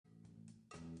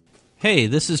Hey,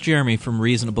 this is Jeremy from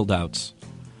Reasonable Doubts.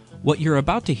 What you're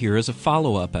about to hear is a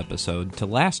follow-up episode to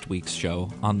last week's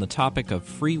show on the topic of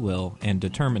free will and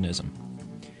determinism.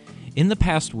 In the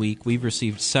past week, we've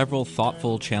received several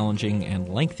thoughtful, challenging, and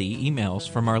lengthy emails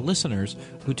from our listeners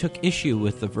who took issue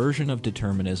with the version of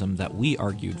determinism that we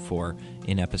argued for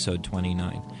in episode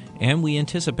 29, and we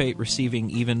anticipate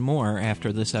receiving even more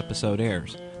after this episode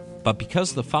airs. But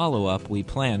because the follow-up we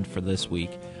planned for this week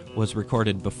was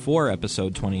recorded before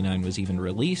episode 29 was even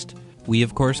released, we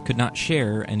of course could not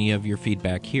share any of your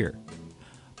feedback here.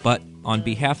 But on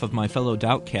behalf of my fellow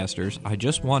Doubtcasters, I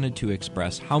just wanted to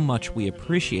express how much we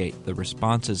appreciate the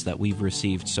responses that we've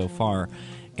received so far,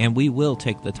 and we will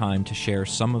take the time to share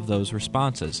some of those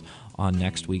responses on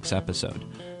next week's episode.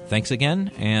 Thanks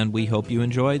again, and we hope you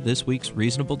enjoy this week's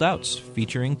Reasonable Doubts,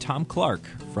 featuring Tom Clark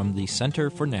from the Center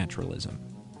for Naturalism.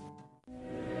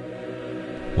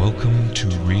 Welcome to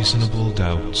Reasonable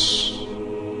Doubts,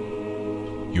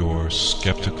 your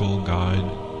skeptical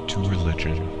guide to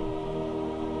religion.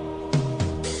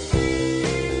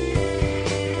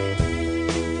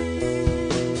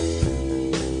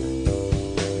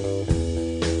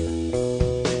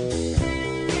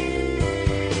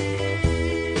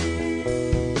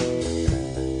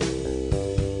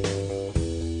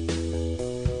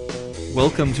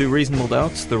 Welcome to Reasonable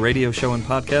Doubts, the radio show and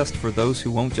podcast for those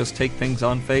who won't just take things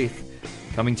on faith.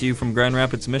 Coming to you from Grand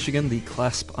Rapids, Michigan, the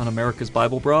clasp on America's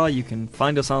Bible Bra. You can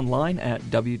find us online at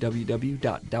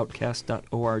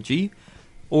www.doubtcast.org,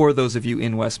 or those of you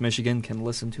in West Michigan can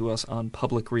listen to us on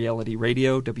Public Reality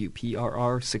Radio, WPRR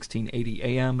 1680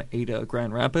 AM, Ada,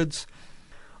 Grand Rapids.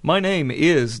 My name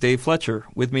is Dave Fletcher.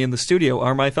 With me in the studio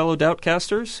are my fellow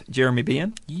Doubtcasters, Jeremy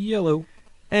Bean. Yellow.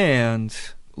 And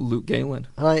Luke Galen.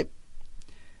 Hi.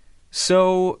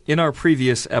 So, in our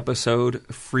previous episode,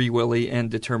 Free Willy and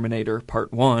Determinator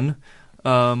Part 1,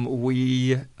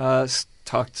 we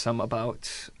talked some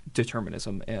about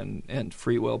determinism and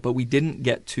free will, but we didn't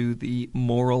get to the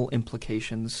moral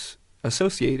implications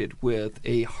associated with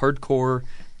a hardcore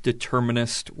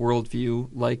determinist worldview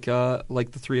like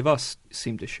the three of us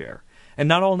seem to share. And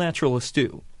not all naturalists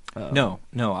do. No.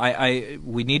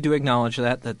 We need to acknowledge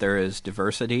that there is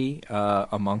diversity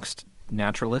amongst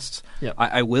naturalists. Yep.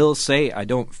 I will say I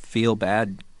don't feel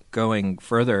bad going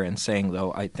further and saying,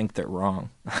 though, I think they're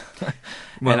wrong.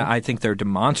 Well, and I think they're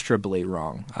demonstrably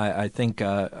wrong. I think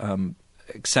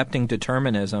accepting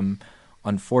determinism,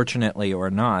 unfortunately or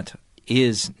not,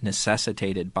 is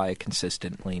necessitated by a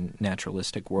consistently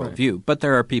naturalistic worldview. Right. But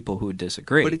there are people who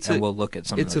disagree, and we'll look at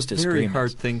some of those disagreements. It's a very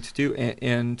hard thing to do,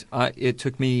 and it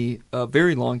took me a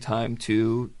very long time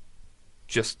to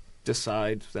just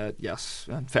decide that, yes,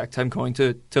 in fact, I'm going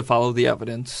to follow the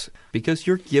evidence, because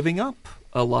you're giving up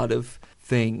a lot of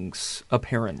things,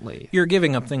 apparently. You're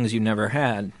giving up things you never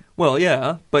had. Well,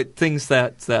 yeah, but things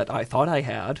that I thought I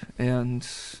had, and...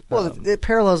 Well, it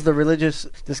parallels the religious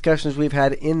discussions we've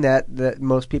had in that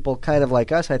most people kind of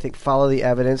like us, I think, follow the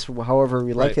evidence, however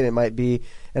reluctant it might be,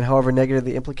 and however negative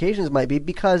the implications might be,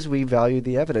 because we value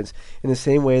the evidence. In the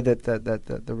same way that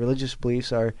the religious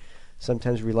beliefs are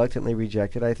sometimes reluctantly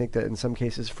rejected, I think that in some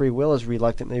cases free will is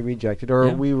reluctantly rejected, or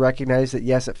we recognize that,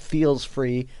 yes, it feels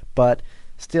free, but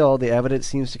still the evidence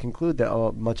seems to conclude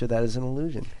that much of that is an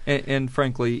illusion. And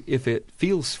frankly, if it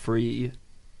feels free,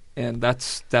 and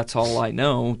that's all I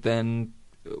know, then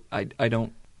I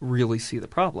don't really see the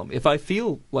problem. If I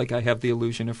feel like I have the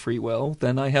illusion of free will,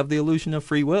 then I have the illusion of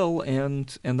free will,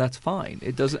 and that's fine.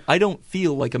 I don't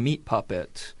feel like a meat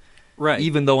puppet. Right.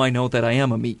 Even though I know that I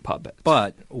am a meat puppet.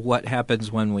 But what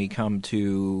happens when we come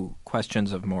to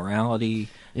questions of morality,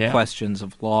 questions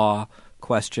of law,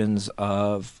 questions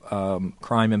of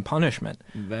crime and punishment?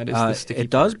 That is the sticky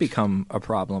It does part. become a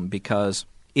problem, because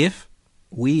if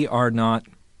we are not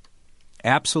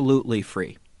absolutely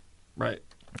free, right,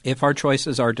 if our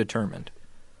choices are determined,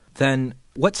 then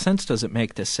what sense does it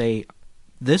make to say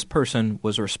this person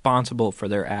was responsible for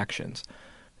their actions?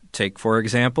 Take, for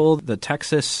example, the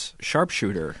Texas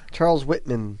sharpshooter. Charles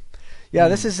Whitman. Yeah,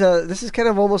 this is kind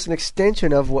of almost an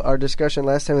extension of our discussion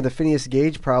last time with the Phineas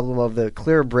Gage problem of the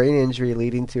clear brain injury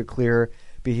leading to clear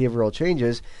behavioral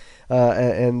changes.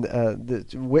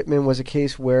 Whitman was a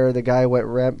case where the guy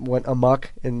went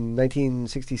amok in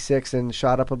 1966 and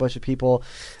shot up a bunch of people.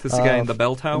 This guy in the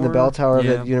bell tower? In the bell tower of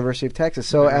the University of Texas.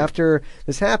 So after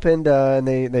this happened and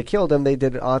they killed him, they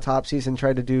did autopsies and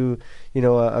tried to do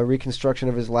a reconstruction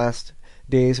of his last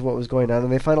days, what was going on,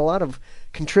 and they found a lot of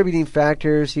contributing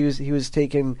factors. He was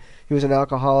an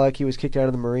alcoholic. He was kicked out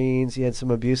of the Marines. He had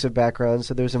some abusive background.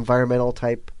 So there's environmental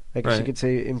type I guess you could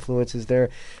say influence is there.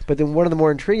 But then one of the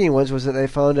more intriguing ones was that they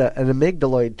found an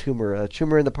amygdaloid tumor, a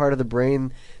tumor in the part of the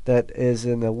brain that is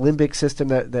in the limbic system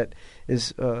that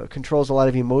is controls a lot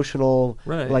of emotional,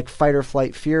 like fight or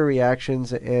flight, fear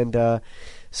reactions, and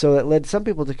so it led some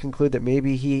people to conclude that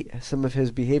maybe some of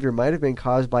his behavior might have been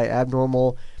caused by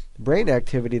abnormal brain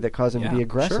activity that caused him to be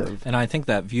aggressive. Sure. And I think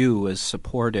that view was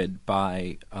supported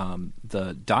by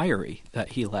the diary that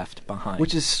he left behind.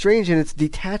 Which is strange in its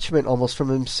detachment almost from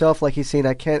himself, like he's saying,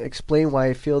 I can't explain why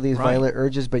I feel these violent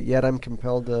urges, but yet I'm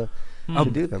compelled to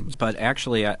do them. But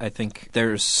actually, I think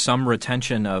there's some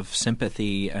retention of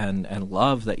sympathy and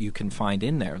love that you can find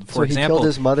in there. For example, killed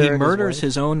his mother he murders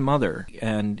his own mother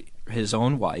and his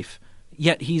own wife,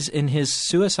 yet he's in his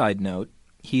suicide note,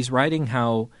 he's writing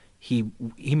how he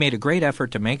made a great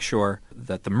effort to make sure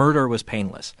that the murder was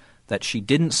painless, that she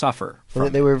didn't suffer from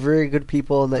that they were very good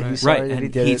people, and that he's sorry that he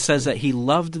did it. He says that he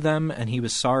loved them and he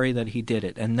was sorry that he did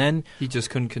it. And then he just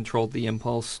couldn't control the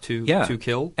impulse to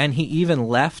kill. And he even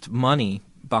left money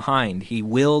behind. He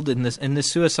willed in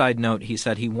this suicide note, he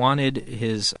said he wanted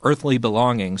his earthly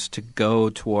belongings to go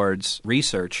towards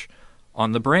research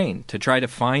on the brain to try to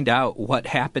find out what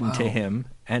happened to him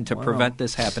and to prevent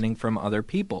this happening from other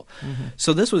people. Mm-hmm.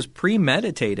 So this was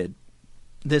premeditated,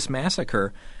 this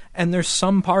massacre, and there's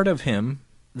some part of him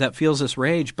that feels this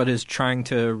rage but is trying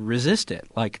to resist it,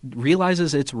 like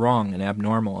realizes it's wrong and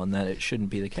abnormal and that it shouldn't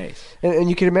be the case. And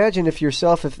you can imagine if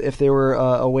there were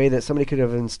a way that somebody could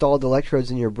have installed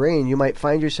electrodes in your brain, you might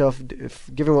find yourself,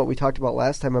 given what we talked about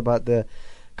last time about the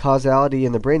causality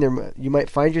in the brain, you might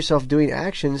find yourself doing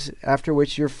actions after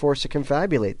which you're forced to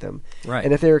confabulate them. Right.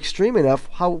 And if they're extreme enough,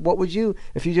 what would you,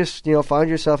 if you just found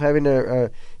yourself having a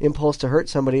impulse to hurt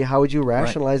somebody, how would you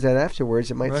rationalize that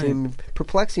afterwards? It might seem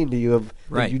perplexing to you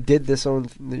that you did this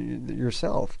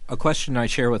yourself. A question I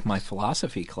share with my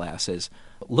philosophy class is,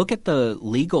 look at the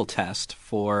legal test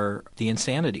for the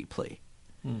insanity plea.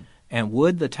 And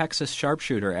would the Texas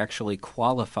sharpshooter actually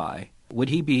qualify? Would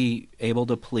he be able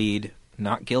to plead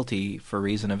not guilty for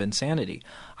reason of insanity?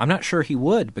 I'm not sure he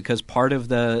would, because part of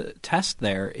the test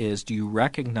there is, do you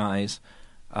recognize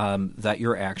that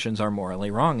your actions are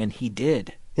morally wrong? And he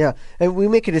did. Yeah, and we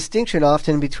make a distinction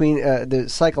often between the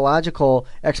psychological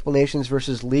explanations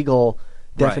versus legal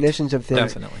definitions of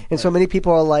things. Definitely. And so many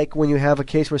people are like, when you have a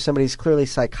case where somebody's clearly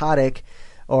psychotic,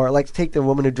 or like take the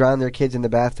woman who drowned their kids in the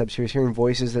bathtub. She was hearing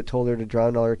voices that told her to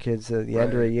drown all her kids, the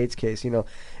Andrea Yates case, and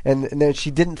then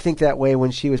she didn't think that way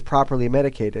when she was properly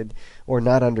medicated or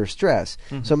not under stress.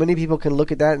 Mm-hmm. So many people can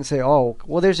look at that and say, oh,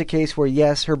 well, there's a case where,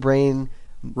 yes, her brain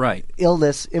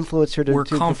illness influenced her to We're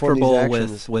perform comfortable these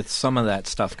actions. with some of that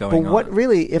stuff going on. But what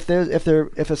really, if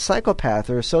a psychopath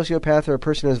or a sociopath or a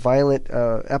person who has violent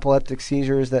epileptic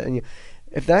seizures,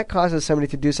 if that causes somebody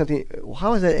to do something,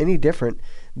 how is that any different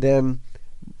than...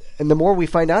 And the more we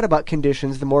find out about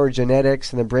conditions, the more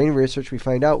genetics and the brain research we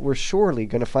find out, we're surely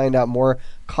going to find out more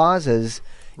causes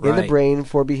in the brain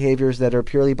for behaviors that are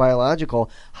purely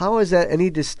biological. How is that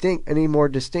any more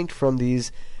distinct from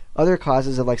these other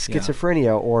causes of like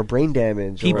schizophrenia or brain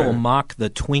damage? People mock the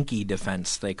Twinkie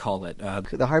defense, they call it.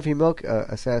 The Harvey Milk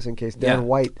assassin case, Dan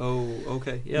White. Oh,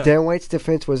 okay, yeah. Dan White's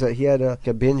defense was that he had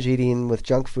a binge eating with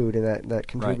junk food, and that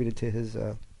contributed to his...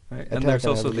 Right. And there's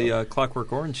also the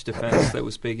Clockwork Orange defense that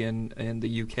was big in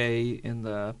the UK in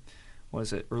the,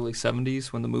 early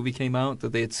 70s when the movie came out,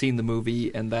 that they had seen the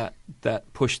movie and that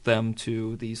pushed them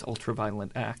to these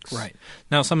ultra-violent acts. Right.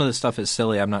 Now, some of this stuff is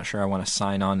silly. I'm not sure I want to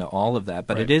sign on to all of that,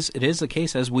 but it is the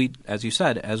case, as you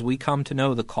said, as we come to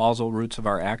know the causal roots of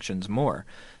our actions more,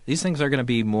 these things are going to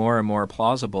be more and more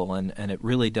plausible, and it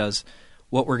really does –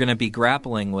 what we're going to be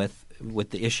grappling with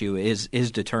the issue is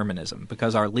determinism,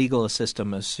 because our legal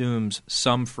system assumes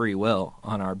some free will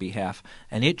on our behalf,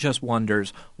 and it just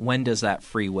wonders, when does that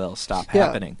free will stop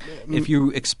happening? If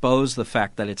you expose the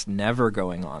fact that it's never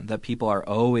going on, that people are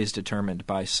always determined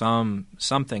by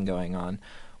something going on,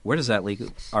 where does that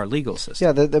our legal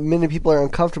system? Yeah, the many people are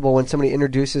uncomfortable when somebody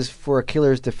introduces for a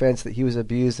killer's defense that he was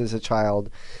abused as a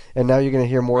child, and now you're going to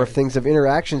hear more of things of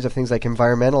interactions of things like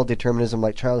environmental determinism,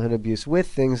 like childhood abuse, with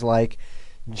things like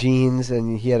genes,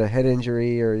 and he had a head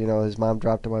injury, or his mom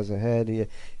dropped him on his head, he had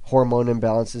hormone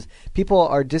imbalances. People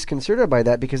are disconcerted by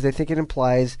that because they think it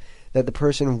implies that the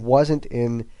person wasn't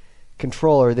in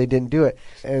control or they didn't do it,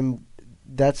 and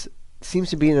that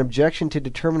seems to be an objection to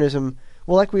determinism.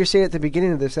 Well, like we were saying at the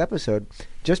beginning of this episode,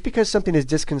 just because something is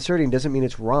disconcerting doesn't mean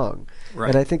it's wrong. Right.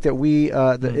 And I think that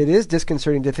it is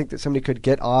disconcerting to think that somebody could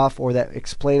get off or that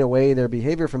explain away their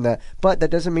behavior from that, but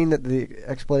that doesn't mean that the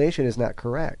explanation is not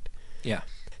correct. Yeah.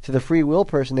 To the free will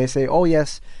person, they say, oh,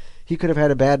 yes, he could have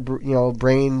had a bad,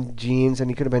 brain genes,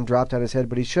 and he could have been dropped on his head,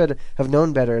 but he should have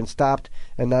known better and stopped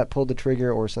and not pulled the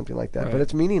trigger or something like that. Right. But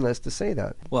it's meaningless to say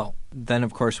that. Well, then,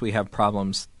 of course, we have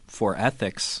problems for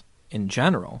ethics in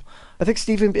general. I think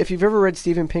if you've ever read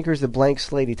Steven Pinker's The Blank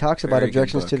Slate, he talks about Very good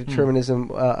objections to book. determinism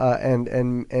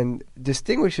and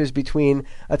distinguishes between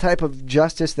a type of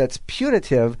justice that's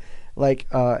punitive, like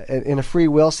in a free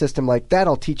will system, like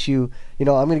that'll teach you, I'm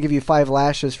going to give you 5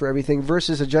 lashes for everything,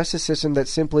 versus a justice system that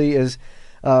simply is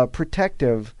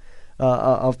protective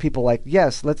of people. Like,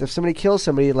 yes, if somebody kills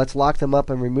somebody, let's lock them up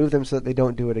and remove them so that they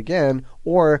don't do it again,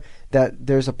 or that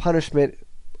there's a punishment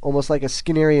almost like a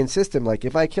Skinnerian system. Like,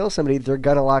 if I kill somebody, they're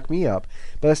going to lock me up.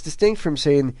 But it's distinct from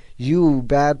saying, you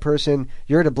bad person,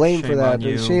 you're to blame for that.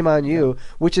 Shame on you,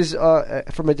 which is,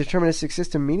 from a deterministic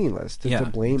system, meaningless to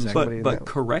blame somebody. But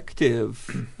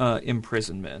corrective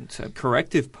imprisonment,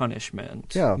 corrective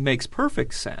punishment makes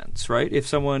perfect sense, right? If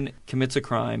someone commits a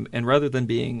crime, and rather than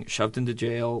being shoved into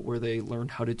jail where they learn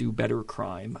how to do better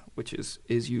crime, which is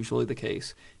usually the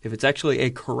case, if it's actually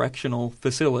a correctional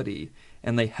facility,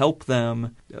 and they help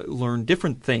them learn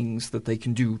different things that they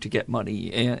can do to get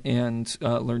money and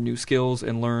learn new skills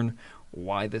and learn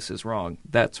why this is wrong,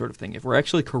 that sort of thing. If we're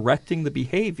actually correcting the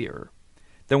behavior,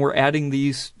 then we're adding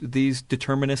these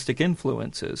deterministic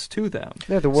influences to them,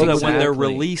 so that when they're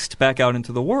released back out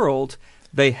into the world,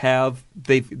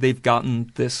 they've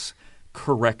gotten this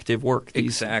corrective work,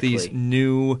 these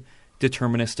new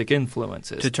deterministic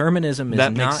influences.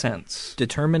 Makes sense.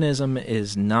 Determinism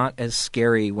is not as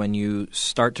scary when you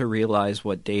start to realize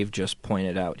what Dave just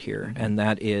pointed out here, and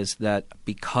that is that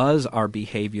because our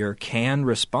behavior can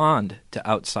respond to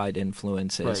outside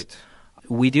influences,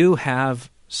 we do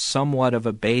have somewhat of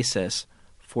a basis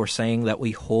for saying that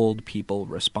we hold people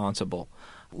responsible.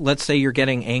 Let's say you're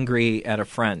getting angry at a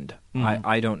friend.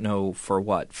 I don't know for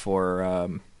what.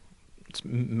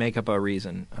 Make up a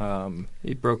reason.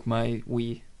 He broke my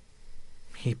Wii.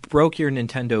 He broke your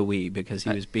Nintendo Wii because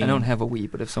he was being... I don't have a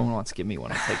Wii, but if someone wants to give me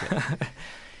one, I'll take it.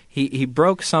 He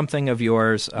broke something of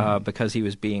yours because he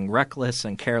was being reckless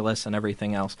and careless and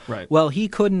everything else. Right. Well, he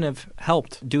couldn't have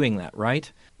helped doing that,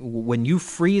 right? When you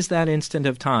freeze that instant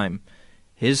of time,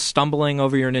 his stumbling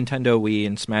over your Nintendo Wii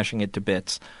and smashing it to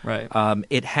bits,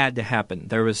 it had to happen.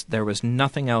 There was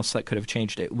nothing else that could have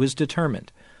changed it. It was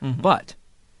determined. But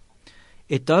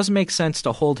it does make sense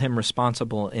to hold him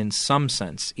responsible in some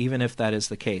sense, even if that is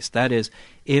the case. That is,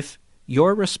 if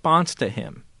your response to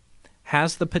him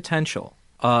has the potential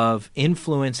of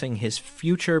influencing his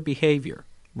future behavior.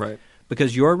 Right.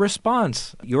 Because your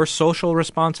response, your social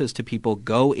responses to people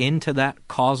go into that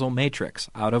causal matrix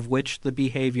out of which the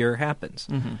behavior happens.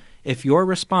 If your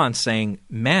response saying,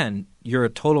 man, you're a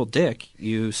total dick,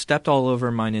 you stepped all over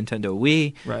my Nintendo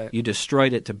Wii, you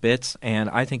destroyed it to bits, and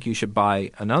I think you should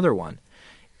buy another one.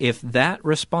 If that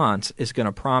response is going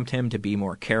to prompt him to be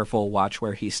more careful, watch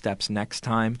where he steps next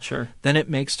time, then it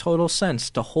makes total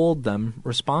sense to hold them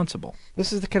responsible.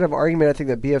 This is the kind of argument I think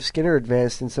that B.F. Skinner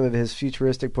advanced in some of his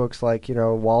futuristic books like,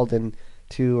 Walden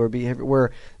 2 or Behavior,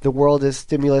 where the world is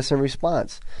stimulus and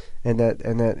response, and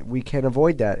that we can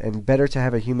avoid that, and better to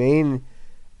have a humane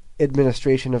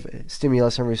administration of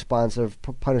stimulus and response, of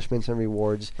punishments and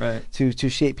rewards, to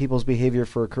shape people's behavior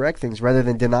for correct things rather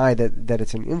than deny that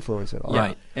it's an influence at all.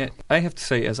 Right. And I have to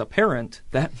say, as a parent,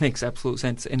 that makes absolute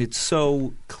sense, and it's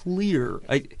so clear.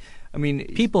 I mean,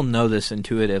 people know this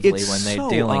intuitively when they're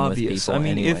dealing obvious. with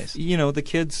people. If the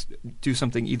kids do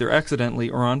something either accidentally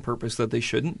or on purpose that they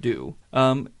shouldn't do,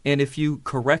 and if you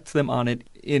correct them on it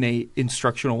in a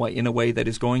instructional way, in a way that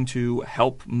is going to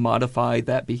help modify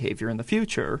that behavior in the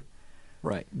future,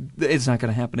 it's not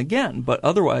going to happen again. But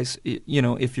otherwise,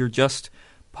 if you're just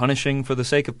punishing for the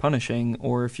sake of punishing,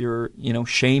 or if you're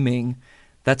shaming,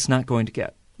 that's not going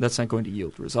to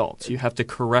yield results. You have to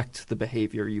correct the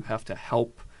behavior. You have to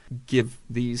help give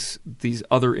these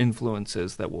other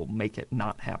influences that will make it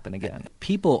not happen again.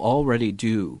 People already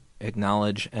do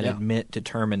acknowledge and admit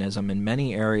determinism in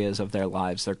many areas of their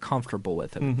lives. They're comfortable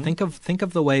with it. Think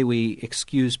of the way we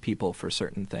excuse people for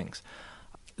certain things.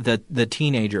 The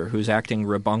teenager who's acting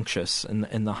rambunctious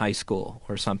in the high school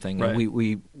or something. Right.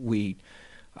 We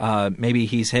maybe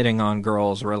he's hitting on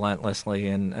girls relentlessly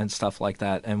and stuff like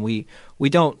that, and we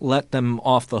don't let them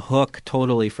off the hook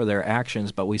totally for their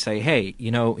actions, but we say, hey,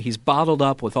 he's bottled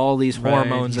up with all these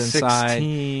hormones he's inside.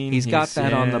 16, he's got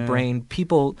that on the brain.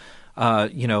 People,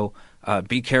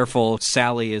 be careful.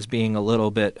 Sally is being a little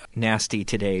bit nasty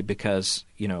today because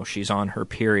she's on her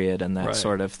period and that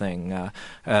sort of thing.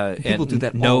 People do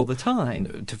that all the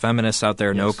time. To feminists out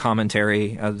there, no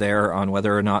commentary there on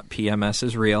whether or not PMS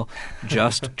is real.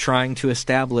 Just trying to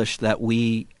establish that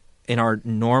we in our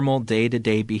normal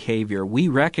day-to-day behavior, we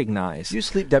recognize... Use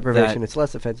sleep deprivation. It's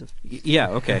less offensive. Yeah,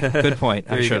 okay. Good point.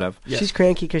 I should have. Yeah. She's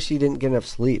cranky because she didn't get enough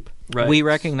sleep. Right. We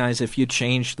recognize if you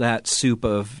change that soup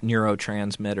of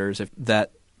neurotransmitters,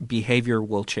 that behavior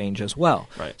will change as well.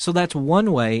 Right. So that's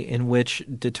one way in which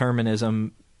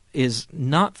determinism is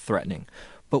not threatening.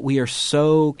 But we are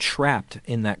so trapped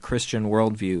in that Christian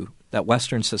worldview that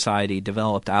Western society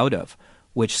developed out of,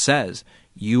 which says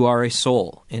you are a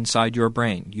soul inside your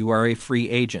brain. You are a free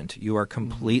agent. You are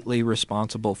completely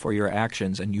responsible for your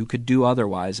actions, and you could do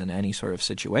otherwise in any sort of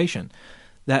situation.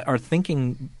 That our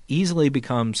thinking easily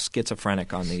becomes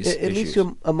schizophrenic on these issues. It leads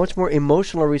to a much more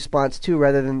emotional response, too,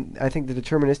 rather than, I think the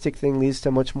deterministic thing leads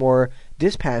to much more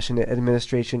dispassionate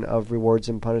administration of rewards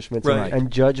and punishments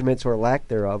and judgments or lack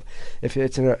thereof. If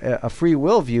it's a free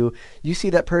will view, you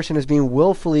see that person as being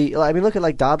willfully... I mean, look at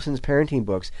like Dobson's parenting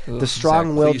books. The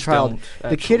strong-willed child.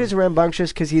 The kid is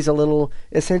rambunctious because he's a little,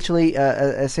 essentially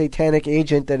a satanic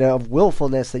agent that of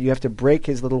willfulness that you have to break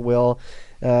his little will.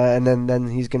 And then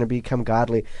he's going to become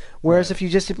godly. Whereas if you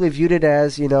just simply viewed it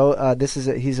as,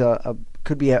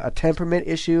 could be a temperament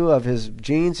issue of his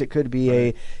genes. It could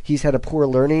be he's had a poor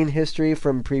learning history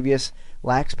from previous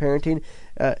lax parenting.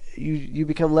 You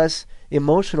become less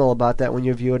emotional about that when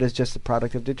you view it as just a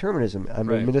product of determinism. I'm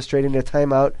administrating a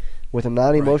timeout with a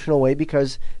non-emotional way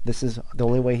because this is the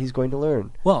only way he's going to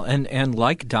learn. Well, and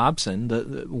like Dobson,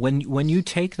 when you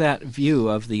take that view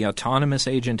of the autonomous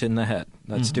agent in the head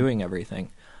that's doing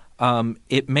everything,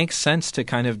 it makes sense to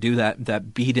kind of do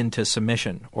that beat into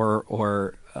submission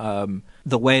or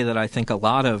the way that I think a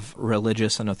lot of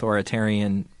religious and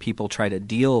authoritarian people try to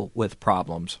deal with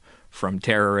problems, from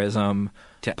terrorism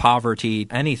to poverty,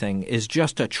 anything, is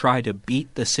just to try to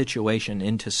beat the situation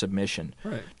into submission.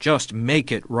 Right. Just make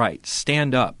it right.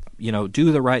 Stand up.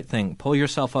 Do the right thing. Pull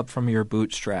yourself up from your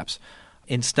bootstraps.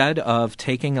 Instead of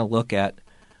taking a look at,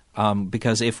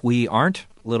 because if we aren't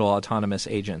little autonomous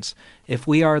agents, if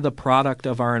we are the product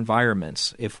of our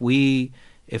environments, if we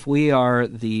are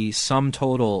the sum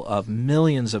total of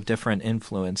millions of different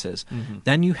influences,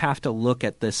 then you have to look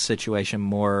at this situation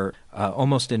more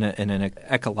almost in an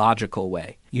ecological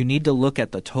way. You need to look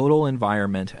at the total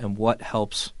environment and what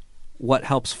helps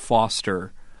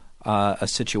foster a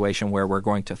situation where we're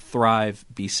going to thrive,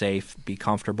 be safe, be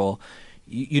comfortable.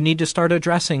 You need to start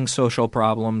addressing social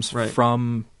problems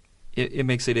from... It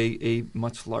makes it a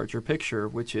much larger picture,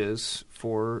 which is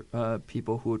for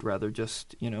people who would rather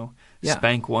just,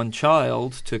 spank one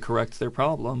child to correct their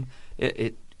problem.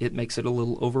 It makes it a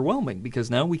little overwhelming because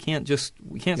now we can't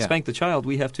spank the child.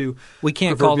 We have to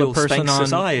call the person on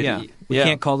society. We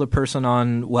can't call the person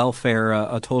on welfare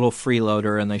a total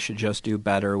freeloader and they should just do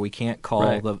better. We can't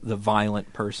call the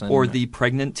violent person or the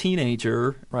pregnant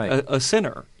teenager a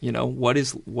sinner. What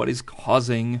is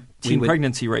causing teen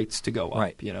pregnancy rates to go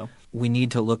up? We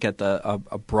need to look at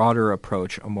a broader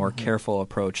approach, a more careful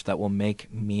approach that will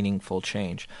make meaningful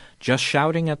change. Just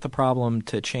shouting at the problem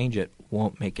to change it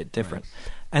won't make it different.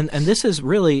 And this is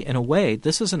really, in a way,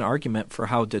 this is an argument for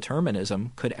how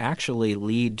determinism could actually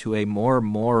lead to a more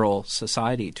moral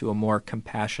society, to a more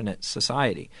compassionate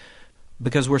society.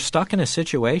 Because we're stuck in a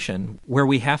situation where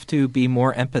we have to be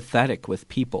more empathetic with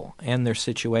people and their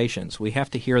situations. We have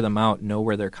to hear them out, know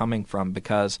where they're coming from,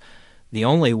 because the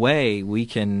only way we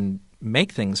can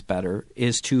make things better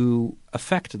is to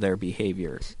affect their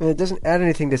behavior. And it doesn't add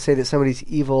anything to say that somebody's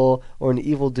evil or an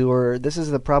evildoer. This is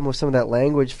the problem with some of that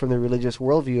language from the religious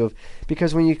worldview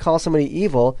because when you call somebody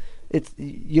evil,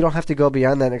 you don't have to go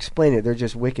beyond that and explain it. They're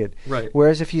just wicked. Right.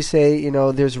 Whereas if you say,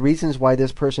 there's reasons why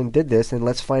this person did this, and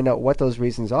let's find out what those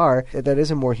reasons are, that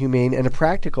is a more humane and a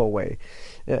practical way.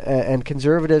 And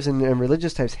conservatives and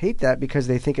religious types hate that because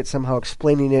they think it's somehow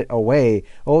explaining it away.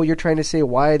 Oh, you're trying to say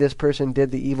why this person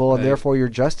did the evil and therefore you're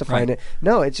justifying it.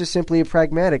 No, it's just simply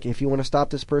pragmatic. If you want to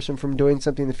stop this person from doing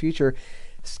something in the future,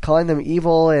 calling them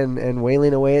evil and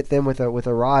wailing away at them with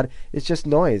a rod, it's just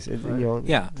noise.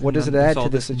 What does it add to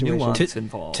the situation?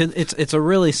 It's a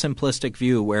really simplistic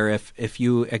view where if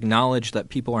you acknowledge that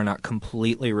people are not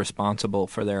completely responsible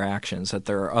for their actions, that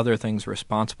there are other things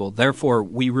responsible, therefore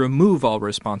we remove all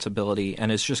responsibility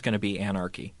and it's just going to be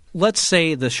anarchy. Let's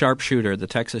say the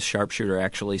Texas sharpshooter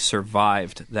actually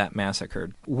survived that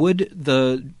massacre. Would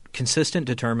the consistent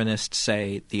determinists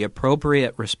say the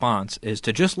appropriate response is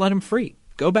to just let him free?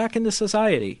 Go back into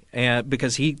society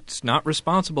because he's not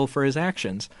responsible for his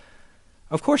actions?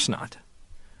 Of course not.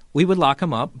 We would lock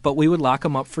him up, but we would lock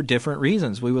him up for different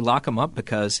reasons. We would lock him up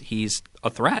because he's a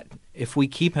threat. If we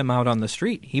keep him out on the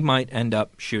street, he might end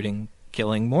up shooting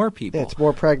killing more people. Yeah, it's a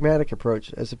more pragmatic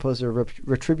approach as opposed to a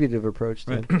retributive approach.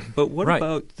 Right. But what Right.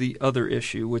 about the other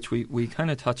issue, which we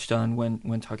kind of touched on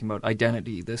when talking about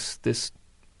identity, this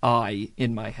I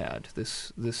in my head,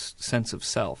 this sense of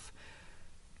self.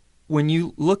 When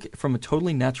you look from a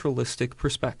totally naturalistic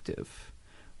perspective,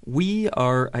 we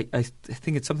are, I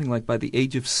think it's something like by the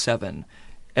age of 7,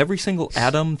 every single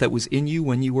atom that was in you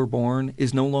when you were born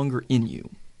is no longer in you.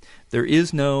 There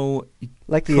is no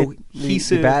Like the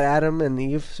cohesive bad Adam and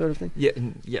Eve sort of thing? Yeah,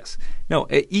 yes. No,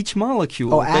 each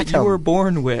molecule that you atom. were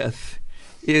born with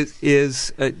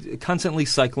is constantly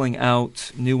cycling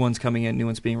out, new ones coming in, new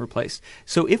ones being replaced.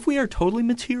 So if we are totally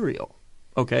material,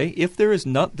 okay, if there is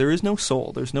no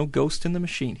soul, there's no ghost in the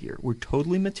machine here, we're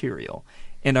totally material,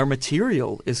 and our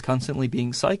material is constantly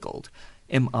being cycled,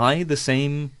 am I the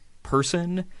same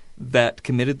person that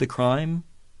committed the crime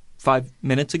 5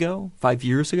 minutes ago, 5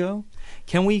 years ago?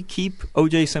 Can we keep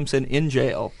O.J. Simpson in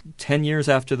jail 10 years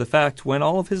after the fact when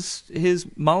all of his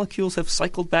molecules have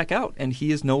cycled back out and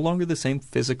he is no longer the same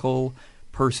physical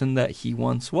person that he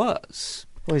once was?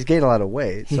 Well, he's gained a lot of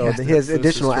weight, so Yeah, he has this is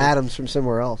additional true. atoms from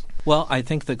somewhere else. Well, I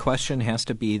think the question has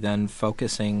to be then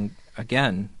focusing,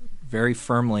 again, very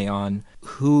firmly on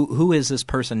who is this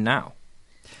person now?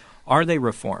 Are they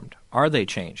reformed? Are they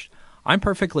changed? I'm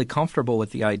perfectly comfortable with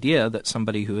the idea that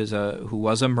somebody who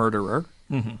was a murderer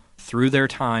through their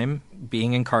time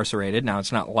being incarcerated. Now,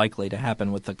 it's not likely to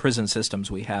happen with the prison systems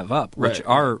we have up, which Right.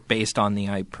 are based on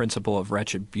the principle of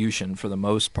retribution for the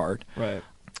most part. Right.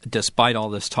 Despite all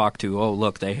this talk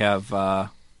look, they have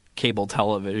cable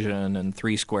television and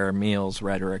 3 square meals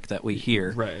rhetoric that we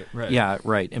hear. Right. Yeah,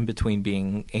 right. In between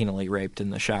being anally raped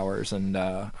in the showers and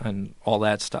all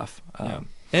that stuff.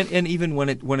 And even when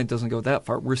it doesn't go that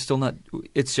far, we're still not.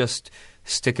 It's just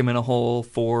stick them in a hole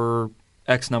for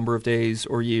X number of days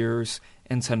or years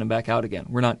and send them back out again.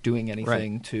 We're not doing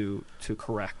anything to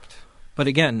correct. But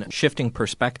again, shifting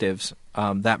perspectives,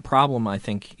 that problem I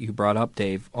think you brought up,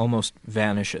 Dave, almost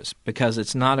vanishes because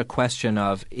it's not a question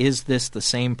of is this the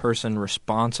same person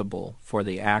responsible for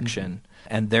the action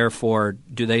and therefore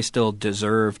do they still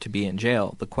deserve to be in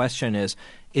jail? The question is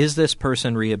this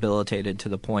person rehabilitated to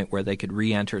the point where they could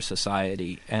re-enter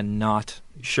society and not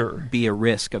be a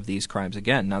risk of these crimes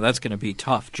again? Now, that's going to be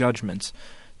tough judgments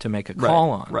to make a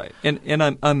call on. Right. And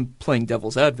I'm playing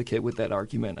devil's advocate with that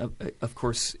argument. Of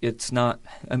course, it's not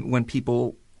when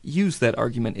people use that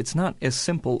argument, it's not as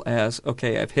simple as,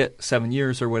 okay, I've hit 7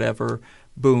 years or whatever,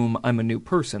 boom, I'm a new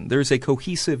person. There's a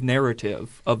cohesive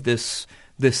narrative of this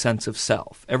sense of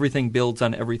self. Everything builds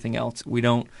on everything else.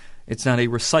 It's not a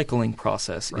recycling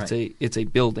process. Right. It's a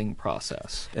building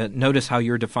process. Notice how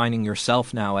you're defining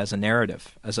yourself now as a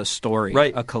narrative, as a story,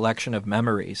 a collection of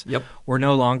memories. Yep. We're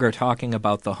no longer talking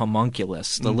about the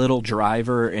homunculus, the little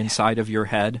driver inside of your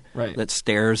head that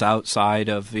stares outside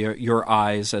of your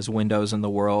eyes as windows in the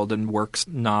world and works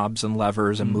knobs and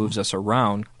levers and moves us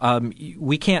around.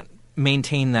 We can't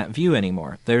maintain that view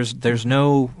anymore. There's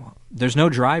no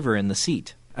driver in the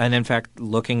seat. And in fact,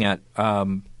 looking at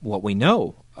what we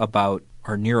know about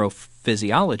our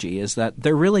neurophysiology is that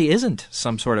there really isn't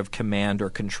some sort of command or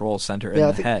control center in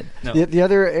the head. No. The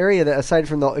other area that, aside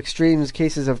from the extremes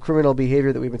cases of criminal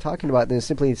behavior that we've been talking about, is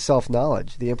simply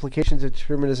self-knowledge. The implications of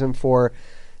determinism for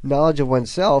knowledge of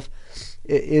oneself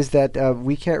is that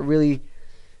we can't really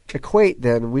equate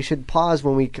then. We should pause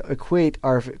when we equate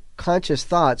our conscious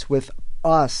thoughts with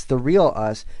us, the real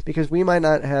us, because we might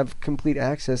not have complete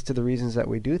access to the reasons that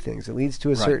we do things. It leads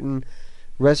to a certain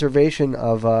reservation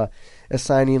of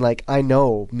assigning, like, I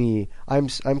know me. I'm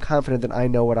confident that I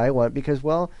know what I want, because,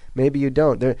 well, maybe you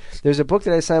don't. There's a book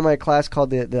that I assigned in my class called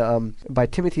by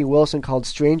Timothy Wilson called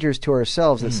Strangers to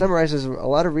Ourselves that summarizes a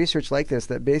lot of research like this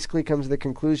that basically comes to the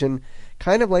conclusion,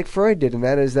 kind of like Freud did, and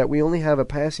that is that we only have a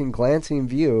passing, glancing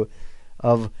view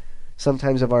of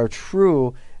sometimes of our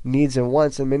true needs and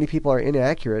wants, and many people are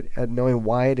inaccurate at knowing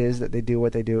why it is that they do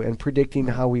what they do and predicting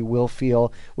how we will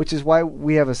feel, which is why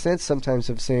we have a sense sometimes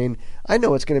of saying, I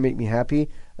know what's going to make me happy.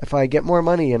 If I get more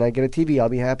money and I get a TV, I'll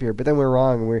be happier. But then we're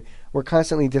wrong. We're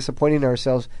constantly disappointing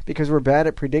ourselves because we're bad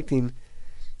at predicting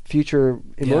future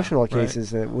emotional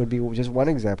cases. That would be just one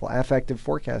example. Affective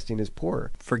forecasting is poor.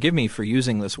 Forgive me for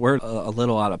using this word a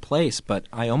little out of place, but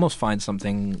I almost find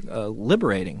something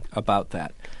liberating about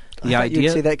that. The idea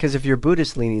you'd say that because of your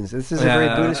Buddhist leanings. This is a very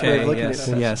Buddhist way of looking at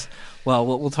things. Yes. Well,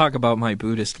 we'll talk about my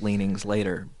Buddhist leanings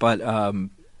later. But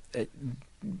in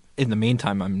the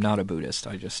meantime, I'm not a Buddhist.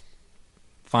 I just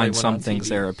find some things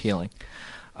there appealing.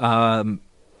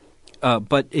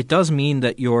 But it does mean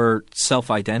that your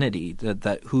self-identity,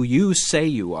 that who you say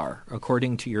you are,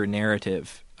 according to your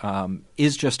narrative,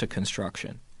 is just a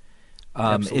construction.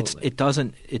 It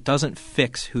doesn't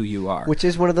fix who you are. Which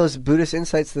is one of those Buddhist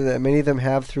insights that many of them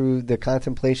have through the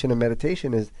contemplation and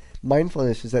meditation is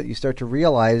mindfulness, is that you start to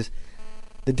realize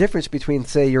the difference between,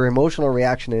 say, your emotional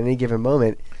reaction at any given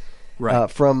moment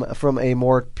from a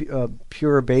more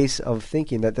pure base of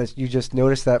thinking. That you just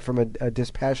notice that from a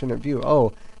dispassionate view.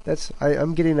 Oh,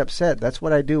 I'm getting upset. That's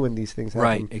what I do when these things happen.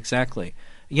 Right, exactly.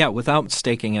 Yeah, without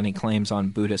staking any claims on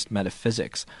Buddhist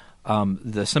metaphysics,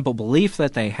 the simple belief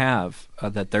that they have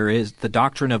that there is the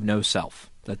doctrine of no self,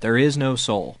 that there is no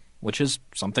soul, which is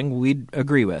something we'd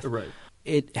agree with. Right.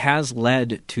 It has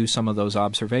led to some of those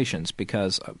observations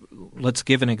because let's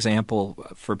give an example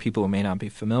for people who may not be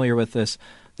familiar with this.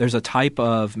 There's a type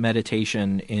of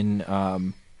meditation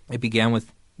it began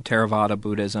with Theravada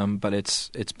Buddhism, but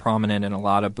it's prominent in a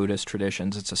lot of Buddhist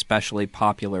traditions. It's especially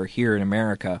popular here in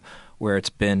America where it's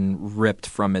been ripped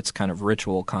from its kind of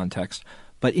ritual context.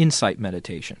 But insight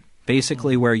meditation,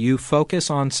 basically where you focus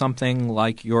on something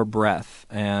like your breath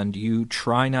and you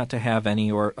try not to have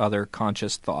any or other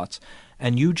conscious thoughts,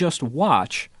 and you just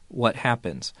watch what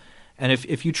happens. And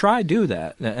if you try to do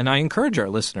that, and I encourage our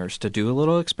listeners to do a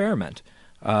little experiment,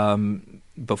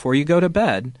 before you go to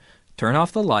bed, turn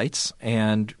off the lights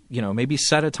and maybe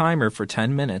set a timer for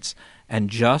 10 minutes and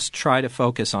just try to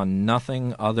focus on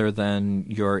nothing other than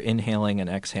your inhaling and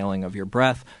exhaling of your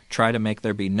breath. Try to make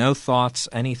there be no thoughts,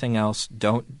 anything else.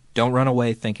 Don't run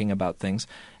away thinking about things,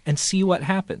 and see what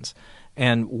happens.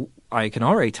 And I can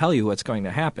already tell you what's going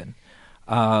to happen.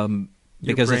 Because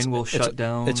your brain will shut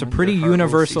down. It's a pretty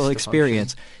universal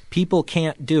experience. People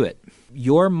can't do it.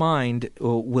 Your mind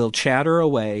will chatter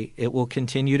away. It will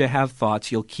continue to have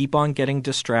thoughts. You'll keep on getting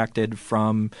distracted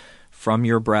from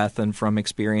your breath and from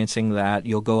experiencing that.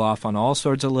 You'll go off on all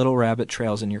sorts of little rabbit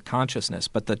trails in your consciousness.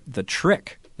 But the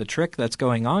trick that's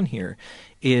going on here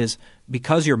is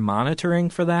because you're monitoring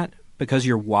for that, because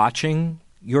you're watching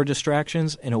your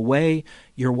distractions, in a way,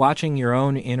 you're watching your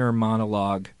own inner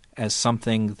monologue as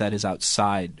something that is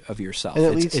outside of yourself. And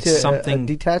it leads it's to something a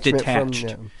detachment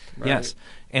detached. from Right. Yes.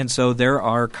 And so there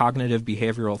are cognitive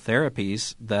behavioral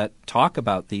therapies that talk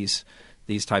about these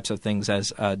types of things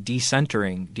as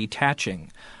decentering,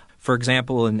 detaching. For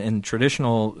example, in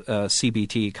traditional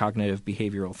CBT, cognitive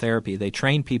behavioral therapy, they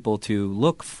train people to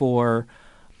look for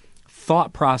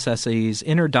thought processes,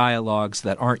 inner dialogues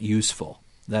that aren't useful,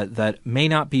 that may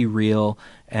not be real,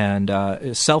 and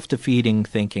self-defeating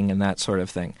thinking and that sort of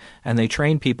thing. And they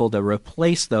train people to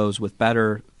replace those with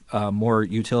better, more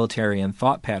utilitarian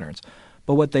thought patterns.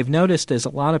 But what they've noticed is a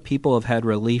lot of people have had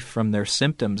relief from their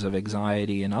symptoms of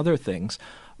anxiety and other things,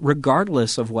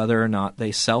 regardless of whether or not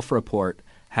they self-report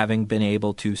having been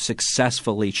able to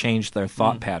successfully change their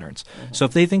thought patterns. Mm-hmm. So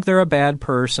if they think they're a bad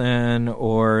person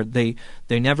or they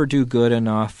never do good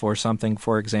enough or something,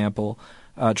 for example,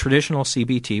 traditional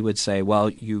CBT would say, well,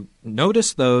 you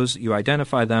notice those, you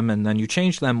identify them, and then you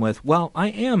change them with, well, I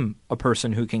am a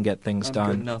person who can get things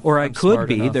done, or I could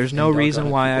be. There's no reason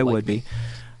why I would be.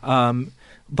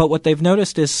 But what they've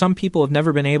noticed is some people have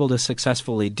never been able to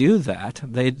successfully do that.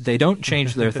 They don't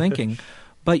change their thinking,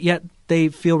 but yet they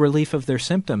feel relief of their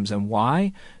symptoms. And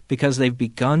why? Because they've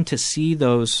begun to see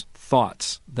those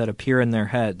thoughts that appear in their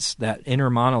heads, that inner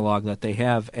monologue that they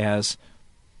have, as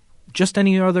just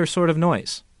any other sort of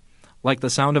noise, like the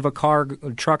sound of a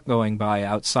truck going by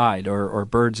outside or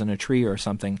birds in a tree or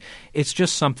something. It's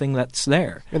just something that's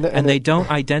there. And they don't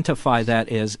identify that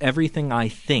as everything I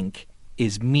think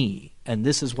is me, and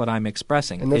this is what I'm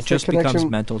expressing. It just becomes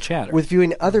mental chatter. With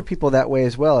viewing other people that way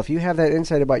as well. If you have that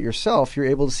insight about yourself, you're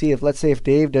able to see if, let's say, if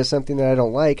Dave does something that I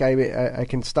don't like, I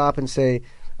can stop and say,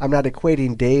 I'm not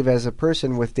equating Dave as a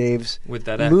person with Dave's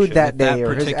mood that day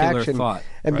or his action. Thought.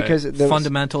 And right. because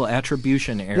fundamental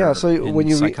attribution error. Yeah, so when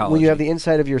you have the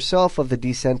insight of yourself of the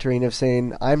decentering of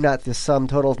saying, I'm not the sum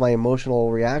total of my emotional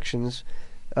reactions,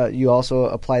 you also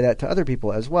apply that to other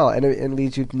people as well, and it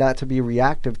leads you not to be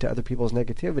reactive to other people's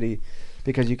negativity,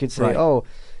 because you could say,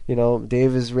 right.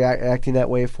 Dave is acting that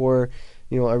way for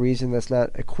a reason that's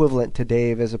not equivalent to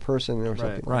Dave as a person or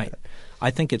something like that. I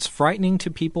think it's frightening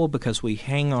to people because we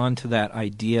hang on to that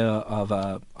idea of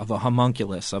a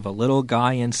homunculus, of a little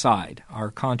guy inside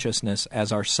our consciousness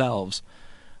as ourselves.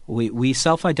 We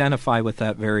self-identify with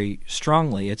that very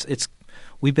strongly.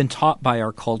 We've been taught by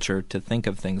our culture to think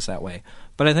of things that way.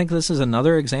 But I think this is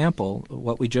another example,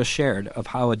 what we just shared, of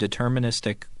how a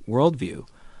deterministic worldview,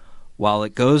 while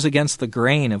it goes against the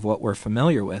grain of what we're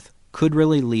familiar with, could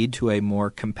really lead to a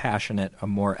more compassionate, a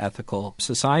more ethical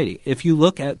society. If you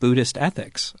look at Buddhist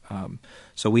ethics,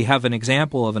 so we have an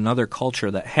example of another culture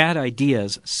that had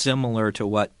ideas similar to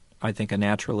what I think a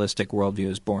naturalistic worldview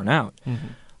is borne out.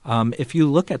 Mm-hmm. If you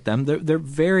look at them, they're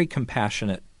very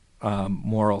compassionate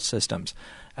moral systems.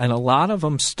 And a lot of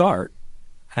them start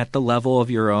at the level of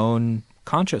your own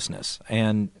consciousness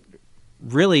and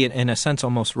really, in a sense,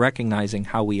 almost recognizing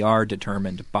how we are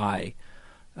determined by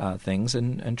things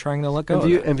and trying to let go of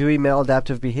it. And viewing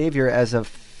maladaptive behavior as a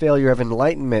failure of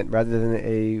enlightenment rather than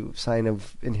a sign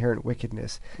of inherent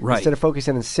wickedness. Right. Instead of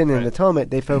focusing on sin and atonement,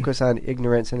 they focus on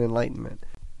ignorance and enlightenment.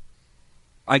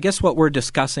 I guess what we're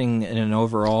discussing in an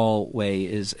overall way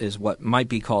is what might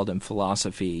be called in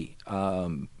philosophy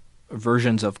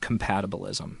versions of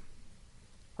compatibilism.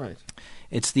 Right.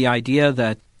 It's the idea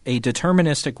that a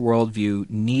deterministic worldview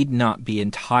need not be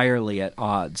entirely at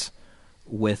odds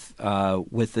with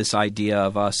this idea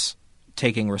of us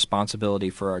taking responsibility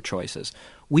for our choices.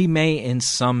 We may, in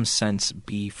some sense,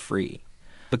 be free.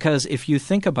 Because if you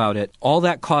think about it, all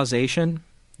that causation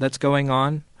that's going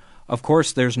on, of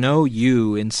course, there's no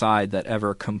you inside that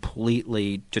ever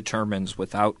completely determines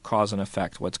without cause and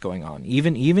effect what's going on.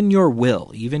 Even your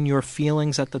will, even your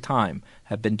feelings at the time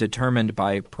have been determined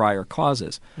by prior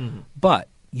causes. Mm-hmm. But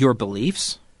your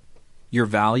beliefs, your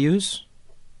values,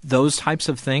 those types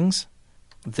of things,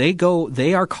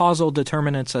 they are causal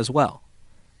determinants as well.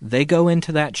 They go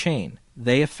into that chain.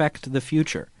 They affect the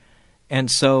future. And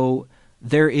so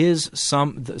there is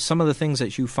some of the things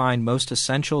that you find most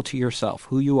essential to yourself,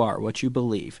 who you are, what you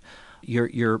believe,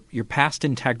 your past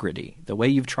integrity, the way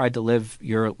you've tried to live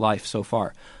your life so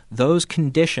far. Those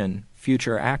condition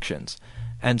future actions.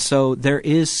 And so there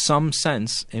is some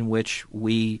sense in which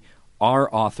we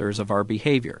are authors of our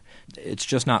behavior. It's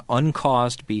just not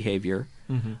uncaused behavior.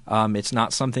 Mm-hmm. It's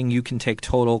not something you can take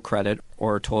total credit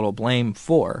or total blame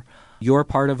for. You're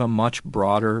part of a much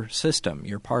broader system.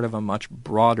 You're part of a much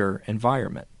broader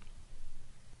environment.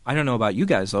 I don't know about you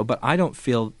guys, though, but I don't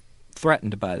feel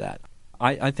threatened by that.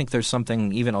 I think there's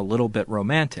something even a little bit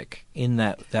romantic in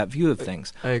that view of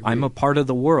things. I agree. I'm a part of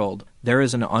the world. There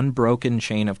is an unbroken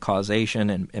chain of causation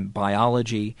and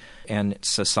biology and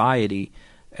society,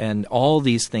 and all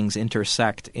these things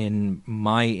intersect in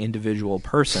my individual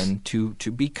person to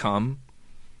become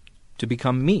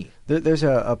me. There's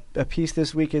a piece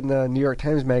this week in the New York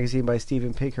Times Magazine by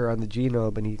Stephen Pinker on the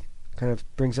genome, and he kind of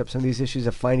brings up some of these issues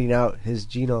of finding out his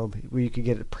genome, where you could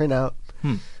get a printout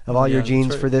of all your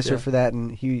genes for this or for that,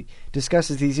 and he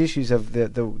discusses these issues of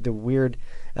the weird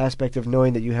aspect of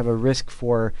knowing that you have a risk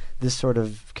for this sort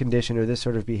of condition or this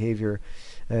sort of behavior.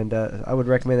 And I would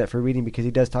recommend that for reading, because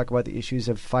he does talk about the issues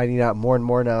of finding out more and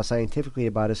more now scientifically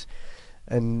about us,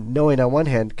 and knowing on one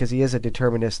hand, because he is a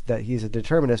determinist, that he's a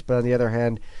determinist, but on the other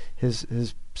hand,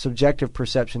 his subjective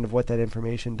perception of what that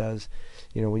information does.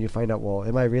 You know, when you find out, well,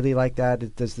 am I really like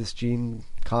that? Does this gene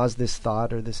cause this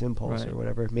thought or this impulse or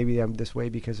whatever? Maybe I'm this way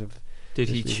because of... Did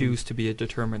he choose to be a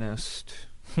determinist?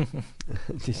 Did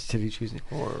he choose it?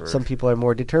 Or some people are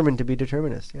more determined to be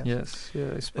determinists. Yeah. Yes,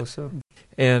 I suppose so.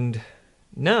 And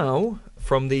now,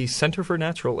 from the Center for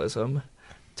Naturalism,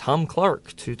 Tom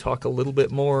Clark to talk a little bit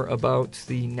more about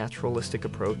the naturalistic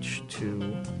approach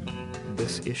to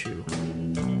this issue.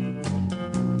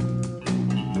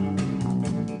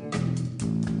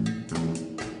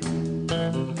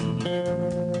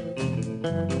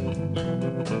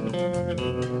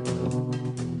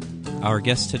 Our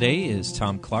guest today is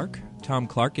Tom Clark. Tom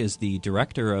Clark is the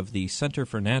director of the Center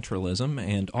for Naturalism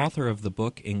and author of the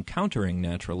book Encountering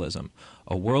Naturalism,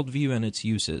 A Worldview and Its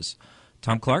Uses.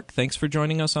 Tom Clark, thanks for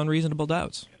joining us on Reasonable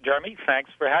Doubts. Jeremy,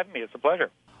 thanks for having me. It's a pleasure.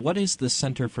 What is the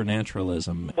Center for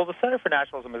Naturalism? Well, the Center for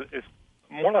Naturalism is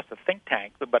more or less a think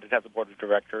tank, but it has a board of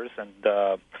directors, and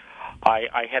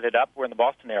I head it up. We're in the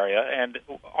Boston area, and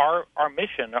our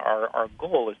mission, our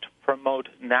goal is to promote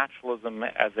naturalism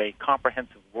as a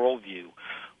comprehensive worldview,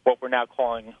 what we're now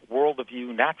calling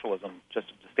world-of-view naturalism, just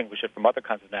to distinguish it from other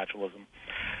kinds of naturalism.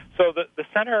 So the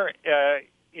Center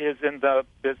is in the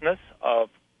business of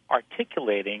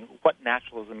articulating what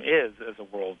naturalism is as a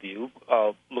worldview,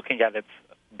 looking at its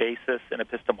basis in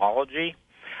epistemology,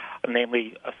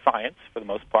 namely science, for the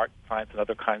most part, science and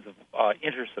other kinds of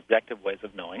intersubjective ways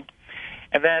of knowing,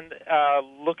 and then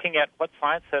looking at what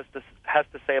science has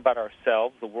to say about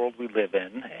ourselves, the world we live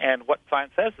in, and what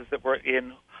science says is that we're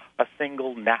in a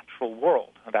single natural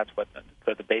world. And that's what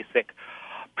the basic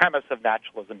premise of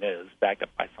naturalism is, backed up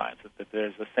by science, is that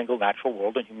there's a single natural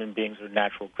world and human beings are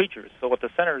natural creatures. So what the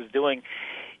Center is doing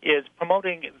is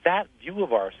promoting that view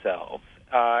of ourselves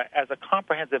as a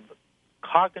comprehensive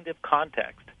cognitive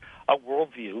context, a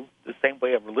worldview, the same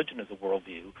way a religion is a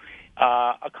worldview,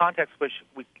 a context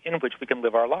in which we can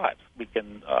live our lives. We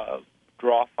can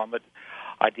draw from it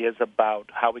ideas about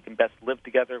how we can best live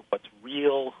together, what's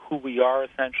real, who we are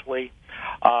essentially,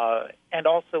 and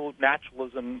also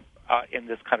naturalism in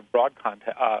this kind of broad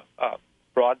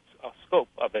broad scope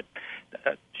of it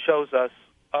shows us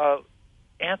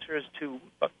answers to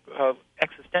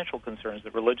existential concerns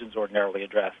that religions ordinarily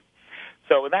address.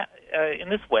 So in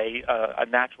this way, a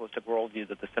naturalistic worldview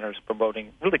that the center is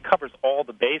promoting really covers all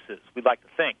the bases, we'd like to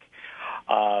think,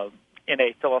 in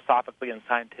a philosophically and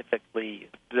scientifically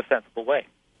defensible way.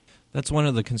 That's one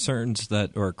of the concerns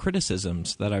or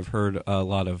criticisms that I've heard a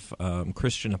lot of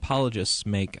Christian apologists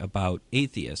make about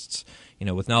atheists.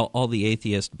 With now all the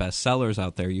atheist bestsellers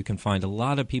out there, you can find a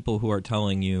lot of people who are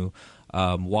telling you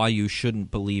why you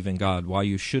shouldn't believe in God, why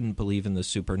you shouldn't believe in the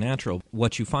supernatural.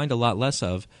 What you find a lot less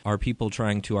of are people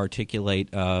trying to articulate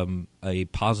a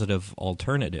positive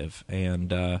alternative.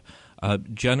 And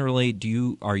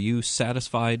generally, are you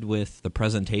satisfied with the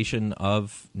presentation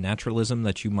of naturalism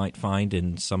that you might find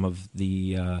in some of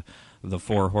the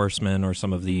Four Horsemen or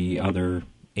some of the other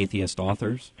atheist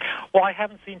authors? Well, I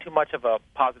haven't seen too much of a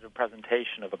positive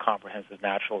presentation of a comprehensive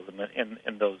naturalism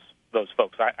in those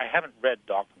folks. I haven't read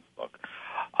Dawkins' book.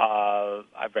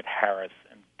 I've read Harris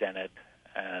and Dennett,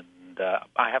 and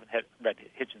I haven't read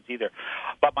Hitchens either.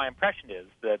 But my impression is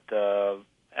that,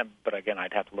 but again,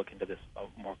 I'd have to look into this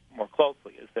more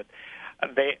closely, is that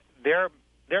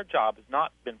their job has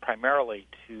not been primarily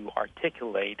to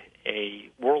articulate a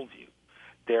worldview.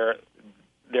 Their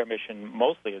mission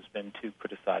mostly has been to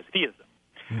criticize theism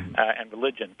and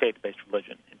religion, faith-based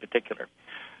religion in particular.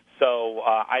 So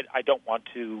I don't want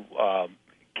to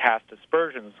cast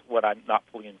aspersions when I'm not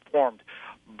fully informed,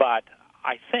 but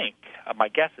I think, my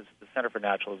guess is the Center for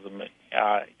Naturalism,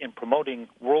 in promoting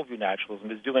worldview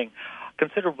naturalism, is doing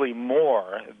considerably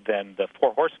more than the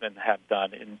Four Horsemen have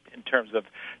done in terms of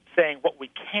saying what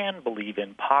we can believe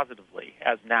in positively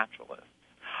as naturalists.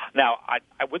 Now,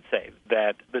 I would say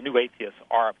that the new atheists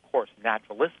are, of course,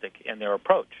 naturalistic in their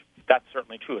approach. That's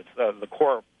certainly true. It's the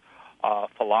core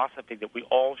philosophy that we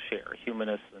all share,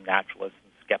 humanists and naturalists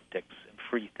and skeptics and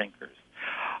free thinkers.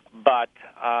 But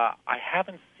I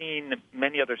haven't seen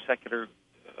many other secular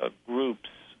groups,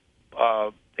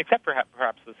 except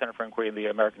perhaps the Center for Inquiry and the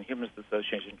American Humanist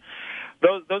Association.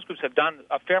 Those groups have done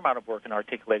a fair amount of work in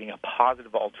articulating a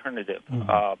positive alternative.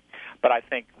 But I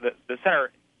think the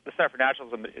Center for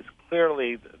Naturalism is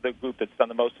clearly the group that's done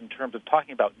the most in terms of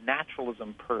talking about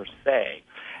naturalism per se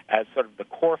as sort of the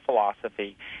core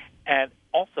philosophy, and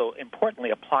also,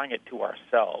 importantly, applying it to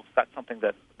ourselves. That's something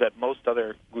that most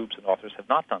other groups and authors have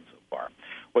not done so far,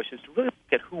 which is to really look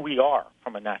at who we are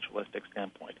from a naturalistic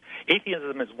standpoint.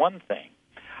 Atheism is one thing,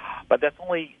 but that's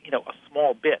only a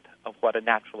small bit of what a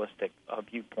naturalistic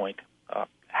viewpoint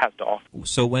has to offer.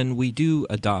 So when we do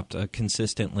adopt a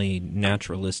consistently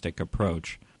naturalistic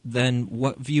approach, then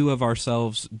what view of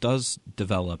ourselves does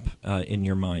develop in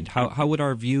your mind? How would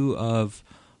our view of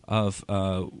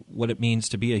what it means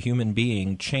to be a human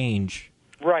being change?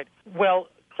 Right. Well,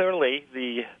 clearly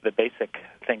the basic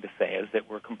thing to say is that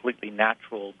we're completely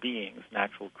natural beings,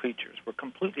 natural creatures. We're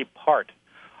completely part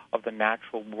of the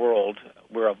natural world.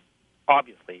 We're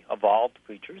obviously evolved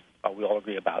creatures. We all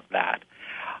agree about that.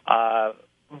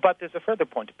 But there's a further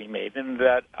point to be made, in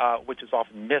that which is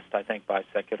often missed, I think, by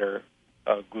secular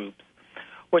groups,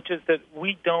 which is that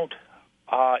we don't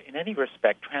in any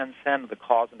respect transcend the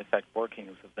cause and effect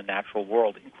workings of the natural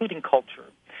world, including culture.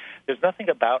 There's nothing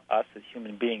about us as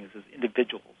human beings, as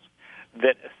individuals,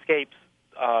 that escapes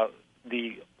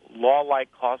the law-like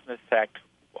cause and effect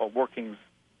workings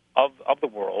of the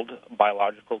world,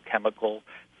 biological, chemical,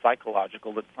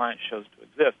 psychological, that science shows to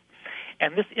exist.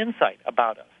 And this insight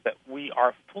about us, that we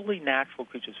are fully natural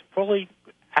creatures, fully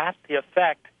at the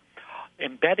effect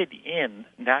embedded in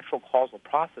natural causal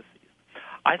processes,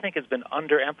 I think has been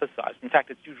underemphasized. In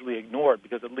fact, it's usually ignored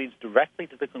because it leads directly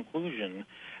to the conclusion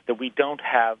that we don't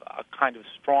have a kind of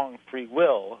strong free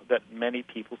will that many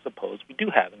people suppose we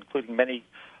do have, including many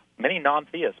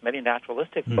non-theists, many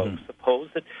naturalistic folks suppose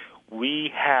that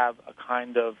we have a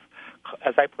kind of,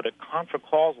 as I put it,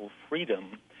 contra-causal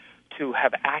freedom to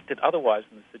have acted otherwise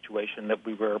in the situation that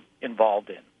we were involved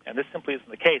in. And this simply isn't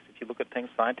the case. If you look at things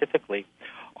scientifically,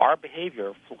 our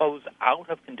behavior flows out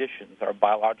of conditions, our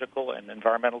biological and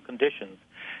environmental conditions,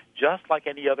 just like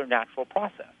any other natural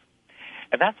process.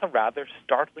 And that's a rather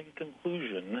startling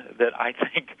conclusion that I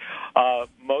think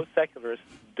most secularists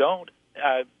don't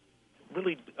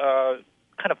really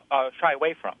kind of shy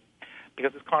away from,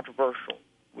 because it's controversial.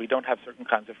 We don't have certain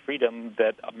kinds of freedom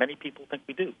that many people think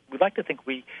we do. We like to think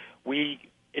we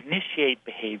initiate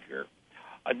behavior,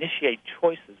 initiate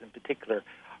choices in particular,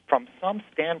 from some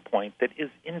standpoint that is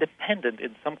independent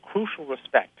in some crucial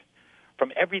respect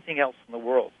from everything else in the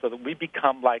world, so that we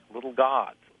become like little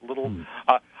gods, little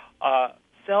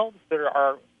selves that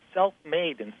are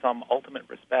self-made in some ultimate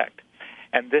respect.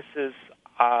 And this is,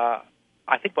 I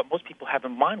I think what most people have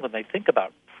in mind when they think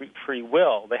about free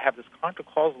will, they have this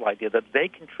contra-causal idea that they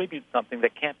contribute something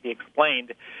that can't be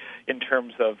explained in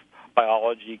terms of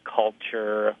biology,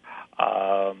 culture,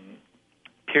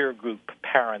 peer group,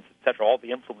 parents, etc., all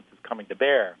the influences coming to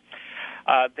bear.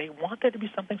 They want there to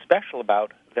be something special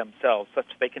about themselves, such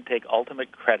that they can take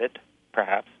ultimate credit,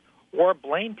 perhaps, or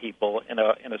blame people in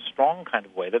a strong kind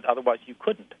of way that otherwise you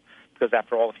couldn't. Because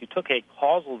after all, if you took a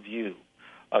causal view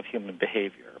of human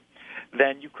behavior,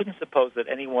 then you couldn't suppose that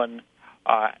anyone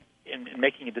in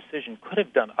making a decision could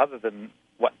have done other than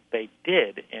what they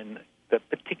did in the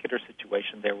particular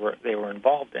situation they were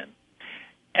involved in.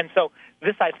 And so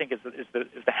this, I think, is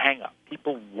the hang-up.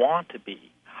 People want to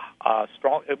be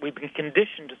strong. We've been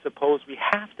conditioned to suppose we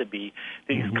have to be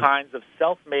these kinds of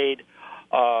self-made,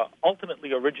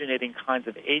 ultimately originating kinds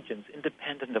of agents,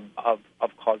 independent of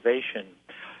causation,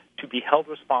 to be held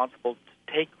responsible,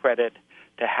 to take credit,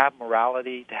 to have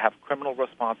morality, to have criminal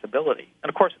responsibility. And,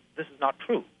 of course, this is not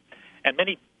true. And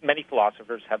many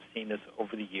philosophers have seen this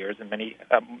over the years, and many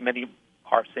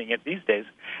are seeing it these days,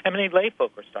 and many lay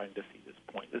folk are starting to see this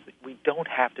point, is that we don't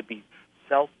have to be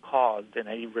self-caused in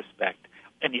any respect,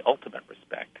 any ultimate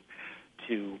respect,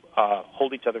 to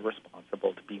hold each other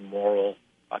responsible, to be moral,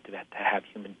 to have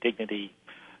human dignity,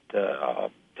 to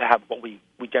have what we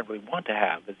generally want to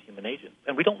have as human agents.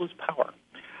 And we don't lose power.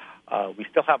 We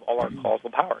still have all our causal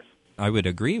powers. I would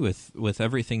agree with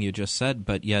everything you just said,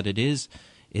 but yet it is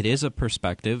a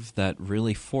perspective that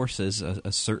really forces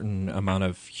a certain amount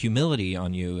of humility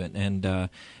on you,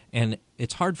 and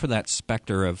it's hard for that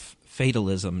specter of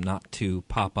fatalism not to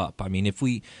pop up. I mean, if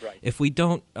we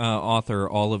don't author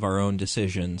all of our own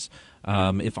decisions,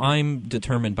 if I'm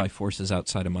determined by forces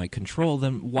outside of my control,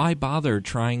 then why bother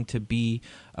trying to be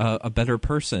a better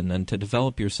person and to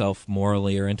develop yourself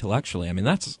morally or intellectually? I mean,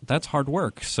 that's hard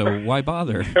work. So why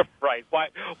bother? Right.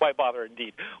 Why bother,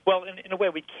 indeed? Well, in a way,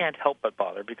 we can't help but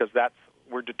bother, because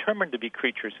we're determined to be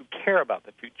creatures who care about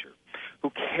the future,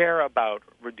 who care about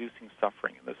reducing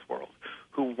suffering in this world,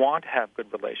 who want to have good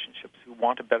relationships, who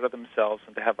want to better themselves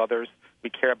and to have others we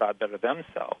care about better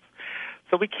themselves.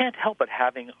 So we can't help but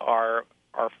having our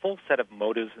full set of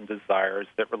motives and desires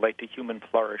that relate to human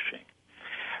flourishing.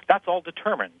 That's all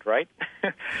determined, right?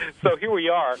 So here we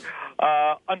are.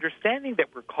 Understanding that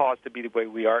we're caused to be the way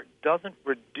we are doesn't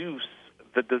reduce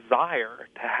the desire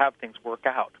to have things work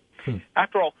out.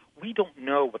 After all, we don't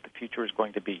know what the future is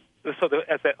going to be. So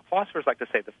as the philosophers like to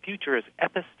say, the future is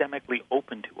epistemically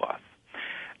open to us.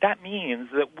 That means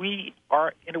that we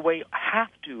are, in a way, have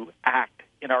to act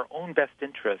in our own best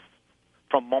interests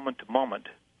from moment to moment,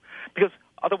 because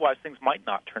otherwise things might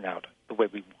not turn out the way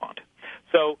we want.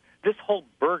 So this whole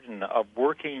burden of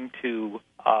working to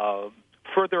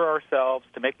further ourselves,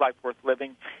 to make life worth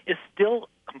living, is still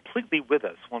completely with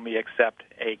us when we accept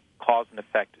a cause and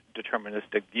effect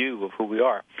deterministic view of who we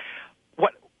are.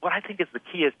 What I think is the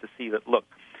key is to see that, look,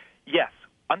 yes,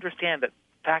 understand that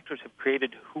factors have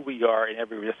created who we are in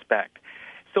every respect.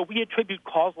 So we attribute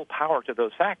causal power to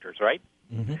those factors, right?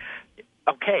 Mm-hmm.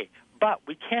 Okay, but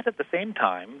we can't at the same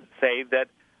time say that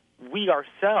we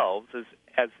ourselves,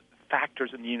 as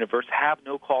factors in the universe, have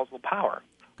no causal power.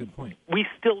 Good point. We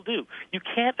still do. You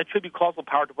can't attribute causal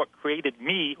power to what created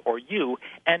me or you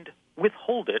and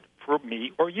withhold it for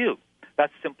me or you.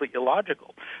 That's simply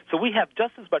illogical. So we have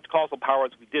just as much causal power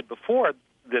as we did before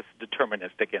this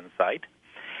deterministic insight.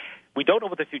 We don't know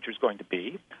what the future is going to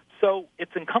be, so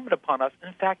it's incumbent upon us.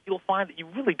 In fact, you'll find that you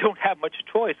really don't have much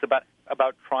choice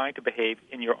about trying to behave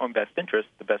in your own best interest,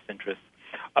 the best interests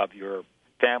of your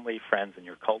family, friends, and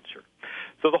your culture.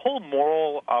 So the whole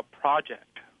moral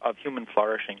project of human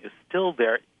flourishing is still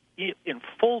there in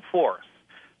full force.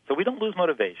 So we don't lose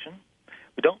motivation.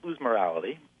 We don't lose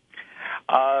morality.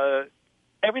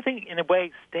 Everything, in a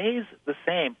way, stays the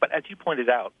same. But as you pointed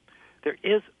out, there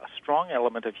is a strong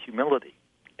element of humility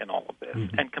in all of this,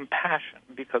 and compassion,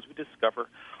 because we discover,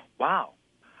 wow,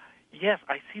 yes,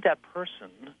 I see that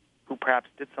person who perhaps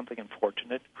did something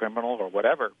unfortunate, criminal, or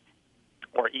whatever,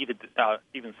 or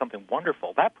even something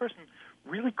wonderful. That person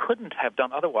really couldn't have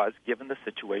done otherwise given the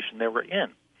situation they were in.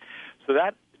 So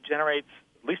that generates,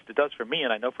 at least it does for me,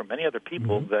 and I know for many other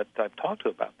people that I've talked to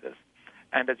about this,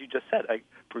 and as you just said,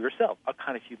 for yourself, a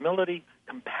kind of humility,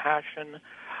 compassion.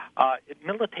 It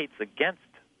militates against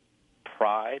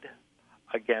pride,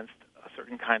 against a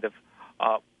certain kind of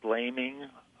blaming,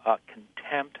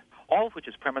 contempt, all of which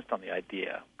is premised on the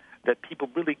idea that people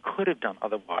really could have done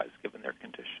otherwise given their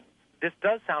conditions. This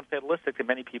does sound fatalistic to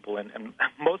many people, and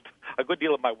a good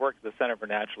deal of my work at the Center for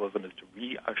Naturalism is to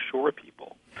reassure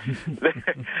people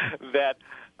that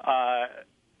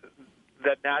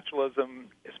naturalism,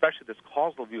 especially this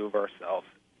causal view of ourselves,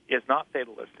 is not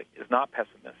fatalistic, is not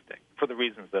pessimistic, for the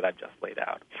reasons that I've just laid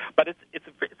out. But it's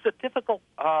a difficult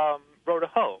row to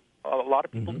hoe. A lot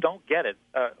of people don't get it,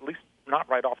 at least not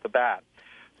right off the bat.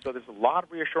 So there's a lot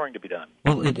of reassuring to be done.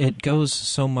 Well, it goes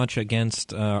so much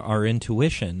against our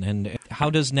intuition. And how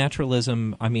does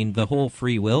naturalism, I mean, the whole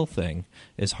free will thing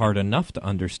is hard enough to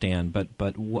understand, but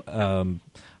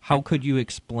how could you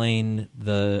explain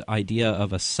the idea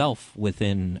of a self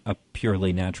within a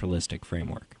purely naturalistic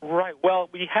framework? Right. Well,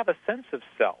 we have a sense of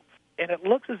self, and it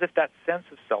looks as if that sense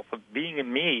of self, of being a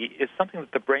me, is something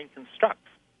that the brain constructs,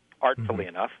 artfully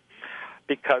enough,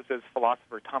 because as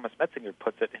philosopher Thomas Metzinger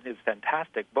puts it in his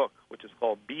fantastic book, which is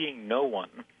called Being No One,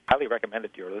 highly recommend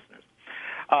it to your listeners,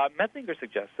 Metzinger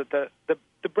suggests that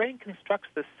the brain constructs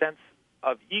this sense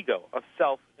of ego, of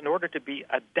self, in order to be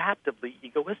adaptively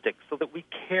egoistic, so that we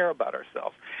care about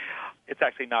ourselves. It's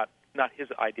actually not his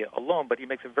idea alone, but he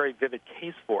makes a very vivid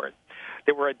case for it,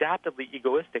 that we're adaptively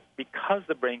egoistic because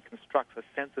the brain constructs a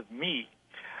sense of me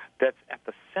that's at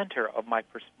the center of my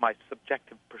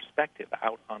subjective perspective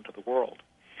out onto the world.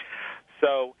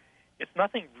 So it's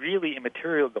nothing really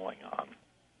immaterial going on,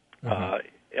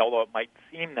 although it might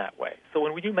seem that way. So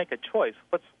when we do make a choice,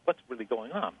 what's really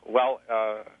going on? Well,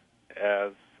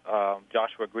 as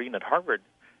Joshua Green at Harvard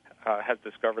has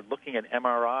discovered, looking at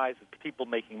MRIs of people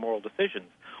making moral decisions,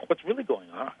 what's really going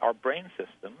on are brain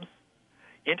systems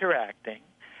interacting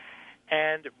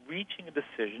and reaching a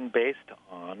decision based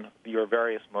on your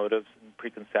various motives and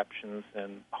preconceptions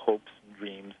and hopes and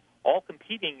dreams, all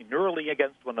competing neurally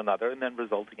against one another and then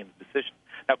resulting in a decision.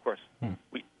 Now, of course,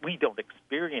 we don't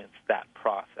experience that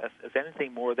process as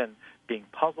anything more than being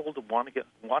puzzled,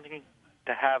 wanting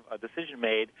to have a decision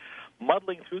made,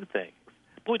 muddling through things.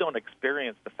 But we don't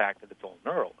experience the fact that it's all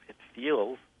neural. It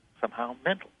feels somehow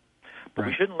mental. But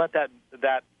we shouldn't let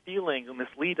that feeling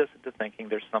mislead us into thinking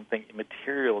there's something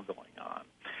immaterial going on,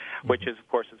 which is, of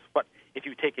course, is what, if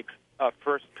you take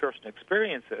first-person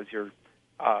experience as your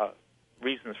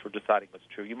reasons for deciding what's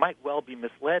true, you might well be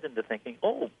misled into thinking,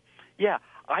 oh, yeah,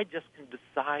 I just can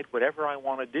decide whatever I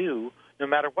want to do, no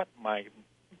matter what my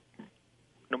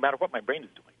brain is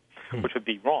doing, which would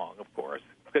be wrong, of course,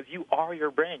 because you are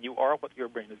your brain. You are what your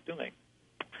brain is doing.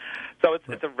 So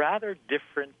it's a rather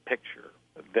different picture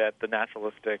that the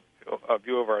naturalistic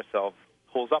view of ourselves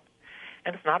holds up.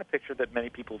 And it's not a picture that many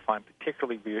people find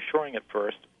particularly reassuring at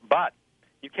first, but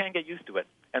you can get used to it.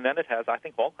 And then it has, I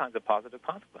think, all kinds of positive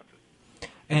consequences.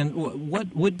 And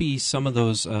what would be some of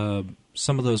those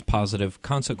positive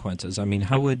consequences? I mean,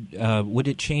 how would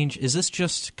it change? Is this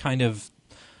just kind of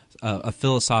a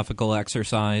philosophical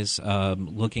exercise,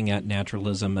 looking at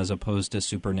naturalism as opposed to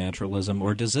supernaturalism,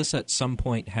 or does this at some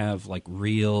point have like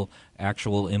real,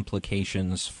 actual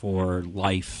implications for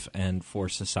life and for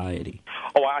society?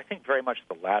 Oh, I think very much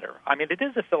the latter. I mean, it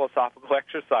is a philosophical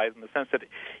exercise in the sense that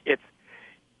it's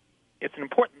an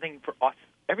important thing for us,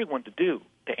 everyone, to do,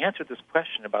 to answer this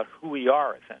question about who we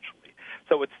are, essentially.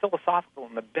 So it's philosophical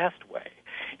in the best way.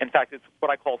 In fact, it's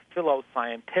what I call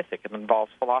philo-scientific. It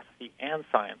involves philosophy and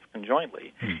science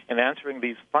conjointly in answering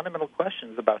these fundamental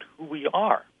questions about who we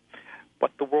are,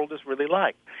 what the world is really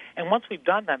like. And once we've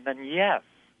done that, then yes,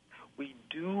 we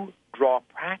do draw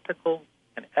practical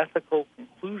and ethical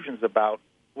conclusions about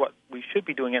what we should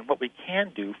be doing and what we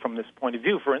can do from this point of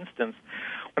view. For instance,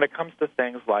 when it comes to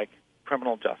things like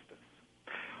criminal justice,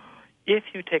 if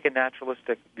you take a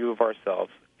naturalistic view of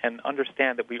ourselves and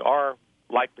understand that we are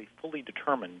likely fully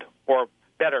determined, or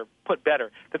better,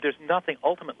 that there's nothing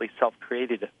ultimately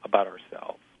self-created about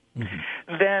ourselves,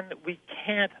 then we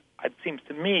can't, it seems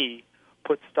to me,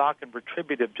 put stock in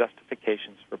retributive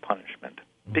justifications for punishment,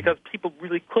 because people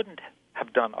really couldn't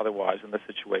have done otherwise in the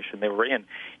situation they were in.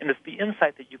 And it's the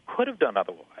insight that you could have done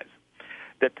otherwise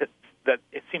that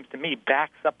it seems to me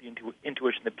backs up the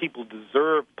intuition that people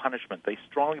deserve punishment. They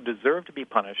strongly deserve to be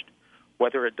punished,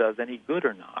 whether it does any good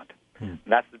or not. And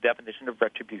that's the definition of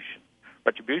retribution.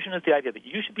 Retribution is the idea that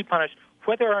you should be punished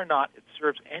whether or not it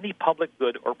serves any public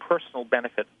good or personal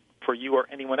benefit for you or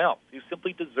anyone else. You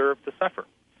simply deserve to suffer.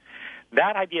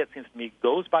 That idea, it seems to me,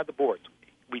 goes by the boards.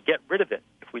 We get rid of it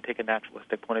if we take a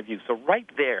naturalistic point of view. So right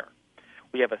there,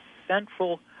 we have a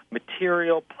central,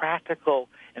 material, practical,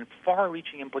 and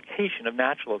far-reaching implication of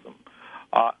naturalism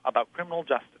about criminal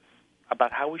justice,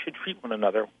 about how we should treat one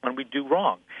another when we do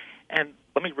wrong. And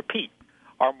let me repeat,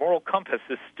 our moral compass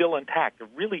is still intact. There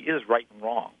really is right and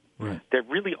wrong. Right. There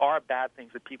really are bad things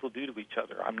that people do to each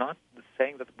other. I'm not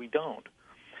saying that we don't.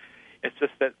 It's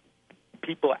just that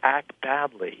people act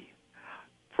badly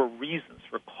for reasons,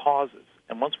 for causes.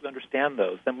 And once we understand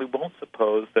those, then we won't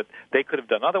suppose that they could have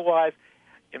done otherwise.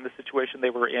 in the situation they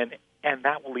were in, and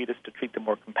that will lead us to treat them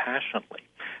more compassionately.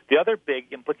 The other big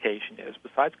implication is,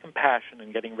 besides compassion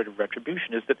and getting rid of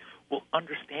retribution, is that we'll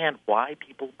understand why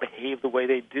people behave the way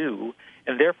they do,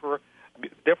 and therefore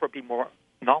be more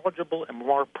knowledgeable and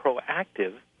more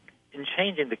proactive in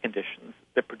changing the conditions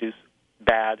that produce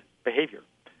bad behavior,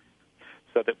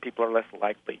 so that people are less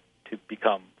likely to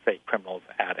become, say, criminals,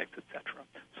 addicts, etc.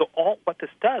 So what this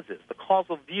does is the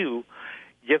causal view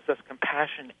gives us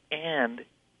compassion and,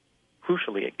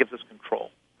 crucially, it gives us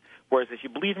control. Whereas if you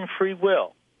believe in free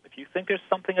will, if you think there's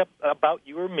something about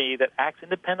you or me that acts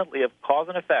independently of cause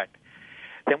and effect,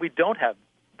 then we don't have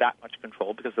that much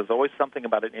control, because there's always something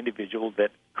about an individual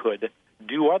that could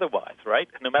do otherwise, right?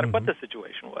 No matter what the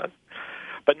situation was.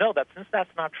 But no, since that's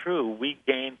not true, we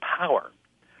gain power,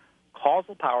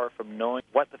 causal power, from knowing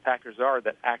what the factors are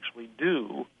that actually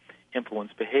do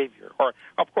influence behavior. Or,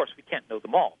 of course, we can't know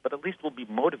them all, but at least we'll be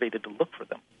motivated to look for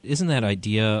them. Isn't that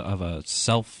idea of a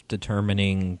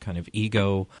self-determining kind of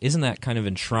ego, isn't that kind of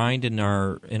enshrined in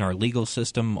our legal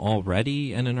system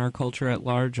already and in our culture at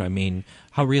large? I mean,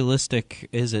 how realistic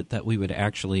is it that we would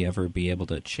actually ever be able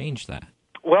to change that?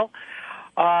 Well,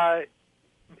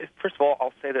 first of all,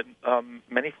 I'll say that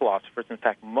many philosophers, in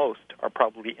fact most, are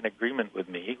probably in agreement with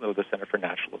me, with the Center for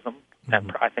Naturalism,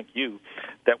 and I think you,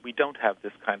 that we don't have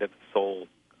this kind of soul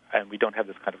and we don't have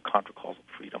this kind of contracausal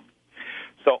freedom.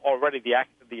 So already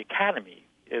the Academy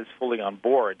is fully on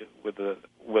board with a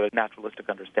naturalistic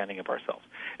understanding of ourselves.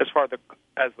 As far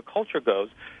as the culture goes,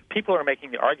 people are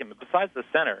making the argument, besides the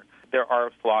Center, there are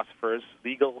philosophers,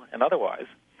 legal and otherwise,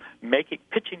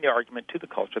 pitching the argument to the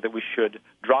culture that we should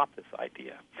drop this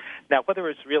idea. Now, whether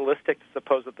it's realistic to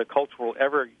suppose that the culture will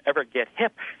ever get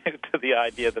hip to the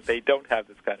idea that they don't have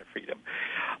this kind of freedom,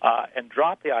 and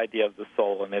drop the idea of the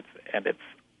soul and its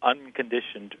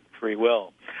unconditioned free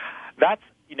will, that's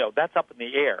up in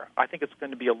the air. I think it's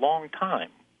going to be a long time,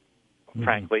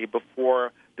 frankly,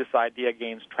 before this idea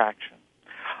gains traction.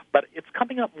 But it's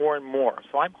coming up more and more,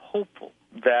 so I'm hopeful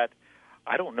that,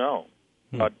 I don't know,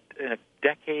 in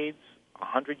decades,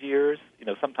 100 years,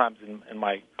 sometimes in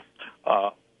my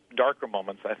darker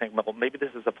moments, I think, well, maybe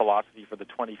this is a philosophy for the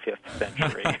 25th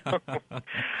century.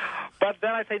 But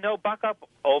then I say, no, buck up,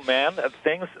 old man.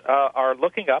 Things are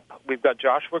looking up. We've got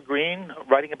Joshua Green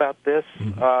writing about this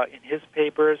in his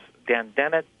papers. Dan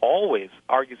Dennett always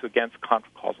argues against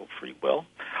contracausal free will.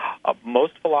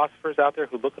 Most philosophers out there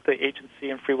who look at the agency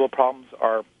and free will problems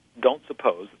don't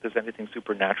suppose that there's anything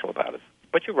supernatural about us.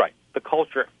 But you're right. The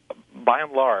culture, by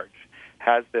and large,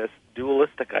 has this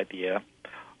dualistic idea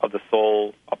of the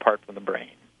soul apart from the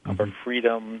brain, of our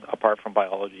freedom apart from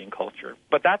biology and culture.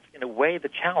 But that's, in a way, the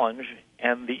challenge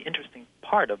and the interesting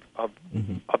part of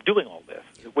doing all this,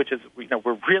 which is,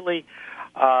 we're really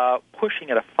pushing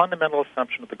at a fundamental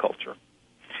assumption of the culture.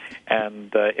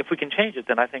 And if we can change it,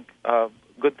 then I think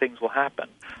good things will happen.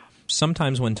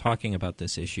 Sometimes when talking about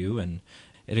this issue, and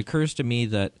it occurs to me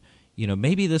that,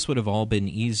 maybe this would have all been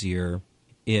easier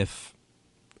if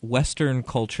Western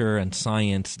culture and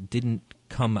science didn't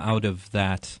come out of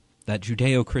that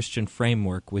Judeo-Christian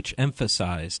framework which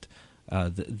emphasized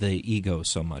the ego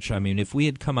so much. I mean, if we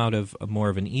had come out of more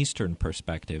of an Eastern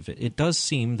perspective, it does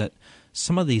seem that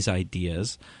some of these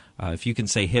ideas, if you can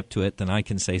say hip to it, then I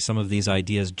can say some of these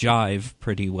ideas jive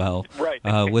pretty well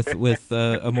with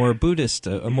a more Buddhist,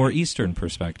 a more Eastern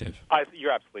perspective.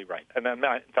 You're absolutely right. And in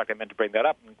fact, I meant to bring that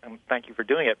up, and thank you for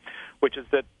doing it, which is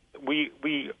that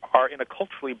we are in a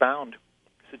culturally bound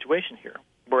situation here,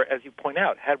 where, as you point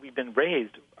out, had we been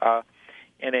raised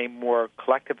in a more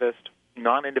collectivist,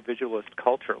 non-individualist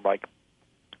culture like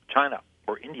China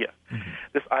or India,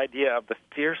 this idea of the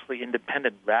fiercely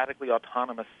independent, radically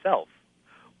autonomous self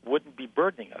wouldn't be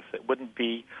burdening us. It wouldn't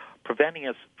be preventing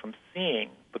us from seeing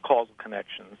the causal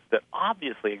connections that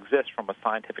obviously exist from a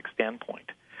scientific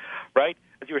standpoint, right?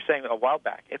 As you were saying a while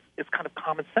back, it's kind of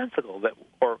commonsensical that,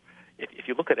 or if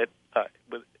you look at it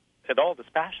at all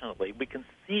dispassionately, we can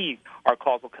see our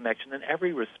causal connection in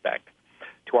every respect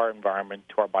to our environment,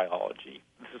 to our biology.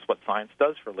 This is what science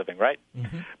does for a living, right?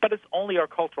 But it's only our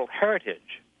cultural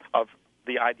heritage of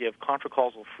the idea of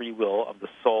contracausal free will of the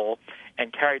soul,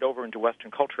 and carried over into Western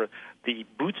culture, the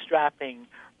bootstrapping,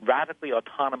 radically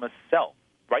autonomous self,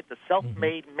 right? The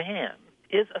self-made man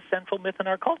is a central myth in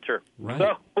our culture. Right.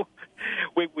 So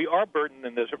we are burdened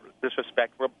in this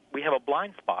respect, where we have a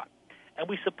blind spot, and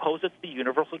we suppose it's the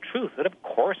universal truth that, of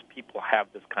course, people have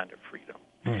this kind of freedom.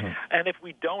 And if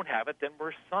we don't have it, then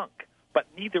we're sunk. But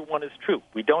neither one is true.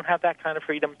 We don't have that kind of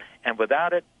freedom, and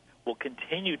without it, we'll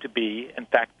continue to be, in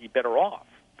fact, be better off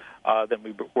than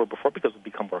we were before, because we'll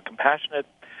become more compassionate,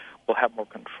 we'll have more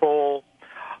control,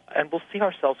 and we'll see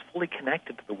ourselves fully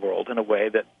connected to the world in a way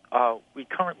that we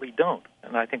currently don't.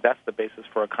 And I think that's the basis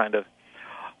for a kind of,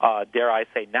 dare I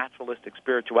say, naturalistic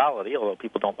spirituality, although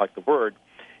people don't like the word.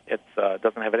 It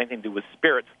doesn't have anything to do with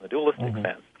spirits in the dualistic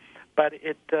sense. But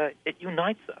it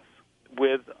unites us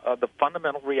with the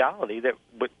fundamental reality that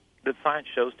science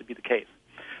shows to be the case.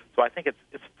 So I think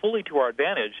it's fully to our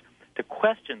advantage to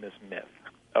question this myth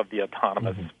of the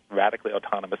autonomous, radically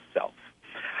autonomous self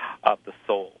of the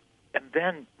soul, and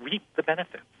then reap the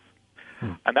benefits.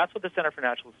 And that's what the Center for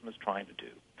Naturalism is trying to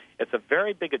do. It's a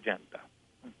very big agenda,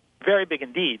 very big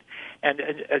indeed. And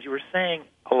as you were saying,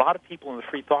 a lot of people in the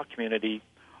free thought community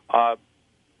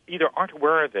either aren't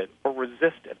aware of it or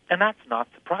resist it, and that's not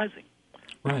surprising.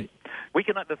 Right.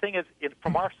 The thing is,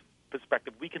 from our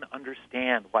perspective, we can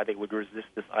understand why they would resist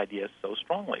this idea so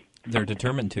strongly. They're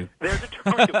determined to. They're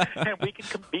determined to, and we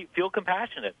can feel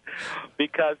compassionate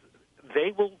because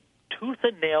they will, tooth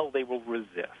and nail, they will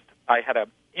resist. I had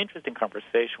an interesting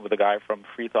conversation with a guy from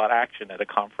Free Thought Action at a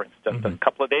conference just a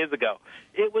couple of days ago.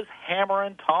 It was hammer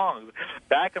and tongs,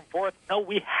 back and forth. No,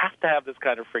 we have to have this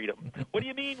kind of freedom. What do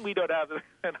you mean we don't have this?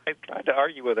 And I tried to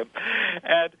argue with him,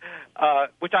 and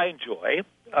which I enjoy.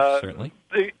 Certainly.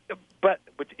 But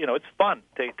it's fun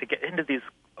to get into these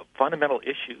fundamental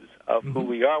issues of who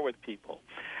we are with people.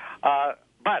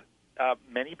 But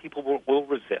many people will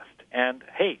resist. And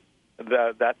hey,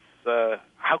 that's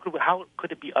how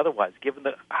could it be otherwise, given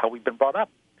how we've been brought up?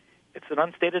 It's an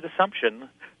unstated assumption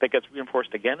that gets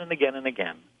reinforced again and again and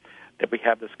again that we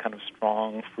have this kind of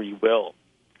strong free will.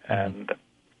 And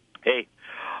hey,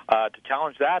 to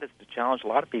challenge that is to challenge a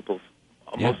lot of people's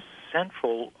most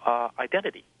central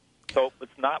identity. So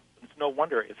it's no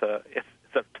wonder it's a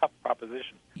tough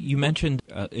proposition. You mentioned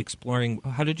exploring.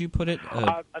 How did you put it?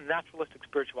 A naturalistic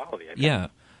spirituality. I think. Yeah.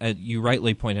 You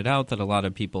rightly pointed out that a lot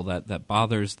of people that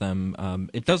bothers them.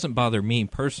 It doesn't bother me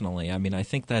personally. I mean, I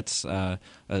think that's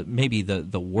maybe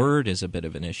the word is a bit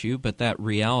of an issue, but that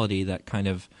reality, that kind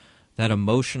of that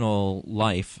emotional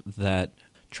life that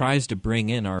tries to bring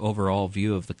in our overall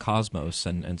view of the cosmos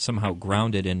and somehow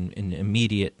ground it in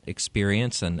immediate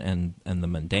experience and the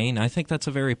mundane. I think that's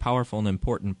a very powerful and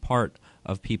important part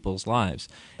of people's lives.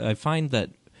 I find that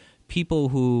people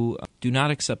who do not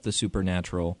accept the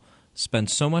supernatural spend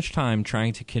so much time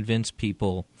trying to convince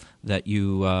people that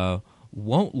you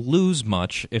won't lose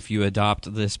much if you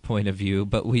adopt this point of view,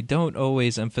 but we don't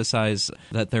always emphasize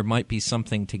that there might be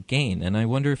something to gain. And I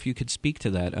wonder if you could speak to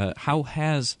that. How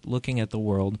has looking at the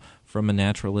world from a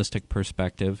naturalistic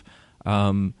perspective,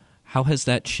 how has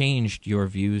that changed your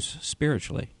views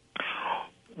spiritually?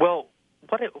 Well,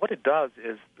 what it does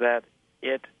is that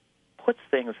it puts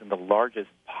things in the largest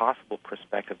possible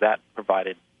perspective that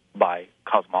provided by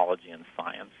cosmology and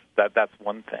science. That's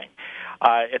one thing.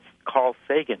 It's Carl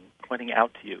Sagan pointing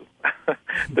out to you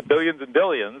the billions and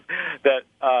billions that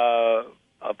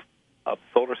of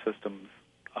solar systems,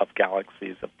 of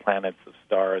galaxies, of planets, of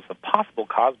stars, of possible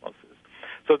cosmoses.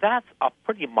 So that's a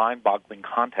pretty mind-boggling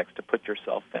context to put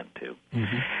yourself into.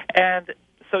 And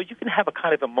so you can have a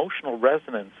kind of emotional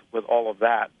resonance with all of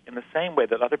that in the same way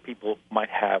that other people might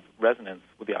have resonance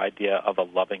with the idea of a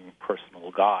loving, personal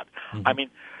God. I mean,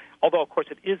 although, of course,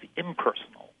 it is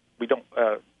impersonal. We don't.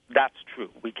 That's true.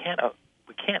 We can't.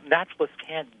 Naturalists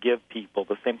can't give people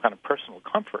the same kind of personal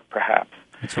comfort, perhaps.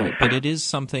 That's right. But it is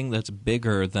something that's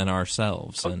bigger than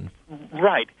ourselves. And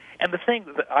right. And the thing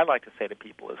that I like to say to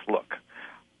people is, look,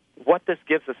 what this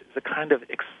gives us is a kind of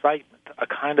excitement, a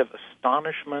kind of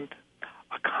astonishment,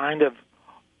 a kind of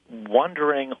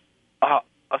wondering,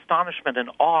 astonishment and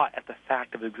awe at the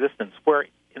fact of existence, where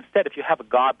instead, if you have a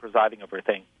God presiding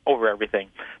over everything,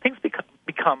 things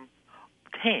become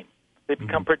tame. They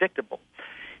become predictable.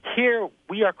 Here,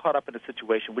 we are caught up in a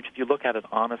situation which, if you look at it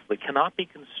honestly, cannot be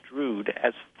construed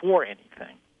as for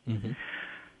anything.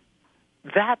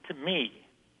 That, to me,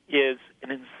 is an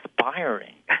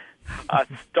inspiring,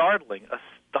 startling,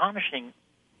 astonishing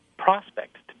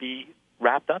prospect to be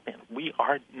wrapped up in. We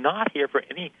are not here for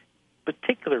any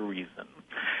particular reason.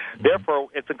 Therefore,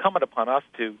 it's incumbent upon us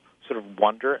to sort of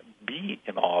wonder, be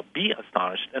in awe, be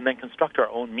astonished, and then construct our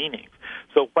own meanings.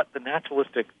 So what the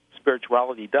naturalistic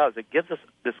spirituality does, it gives us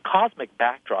this cosmic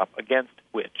backdrop against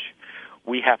which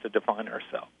we have to define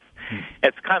ourselves.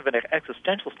 It's kind of an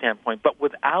existential standpoint, but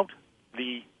without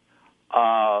the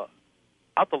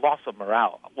loss of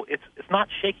morale. It's not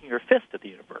shaking your fist at the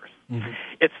universe.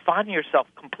 It's finding yourself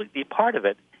completely part of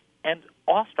it and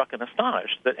awestruck and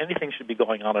astonished that anything should be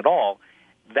going on at all.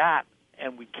 That,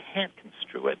 and we can't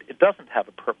construe it. It doesn't have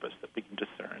a purpose that we can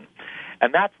discern.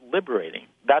 And that's liberating.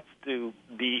 That's to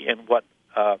be in what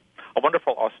a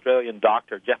wonderful Australian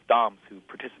doctor, Jeff Doms, who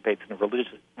participates in a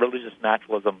religious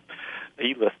naturalism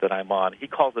e-list that I'm on. He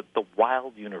calls it the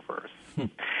wild universe.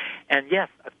 And yes,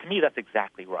 to me, that's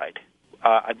exactly right.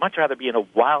 I'd much rather be in a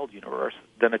wild universe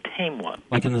than a tame one.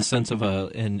 Like in the sense of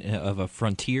a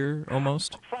frontier,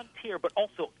 almost? Frontier, but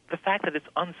also the fact that it's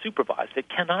unsupervised. It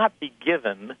cannot be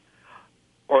given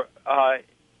or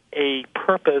a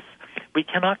purpose. We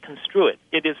cannot construe it.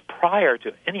 It is prior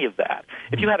to any of that.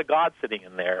 If you had a God sitting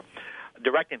in there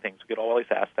directing things, we could always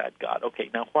ask that God,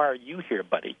 okay, now why are you here,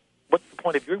 buddy? What's the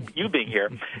point of you being here?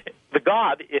 The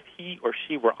God, if he or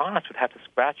she were honest, would have to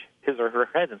scratch his or her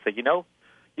head and say,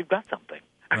 you've got something.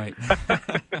 Right.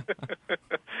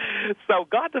 So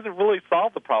God doesn't really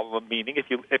solve the problem of meaning if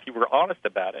you were honest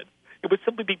about it. It would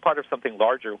simply be part of something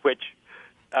larger, which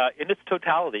in its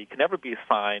totality can never be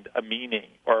assigned a meaning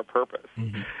or a purpose.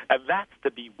 Mm-hmm. And that's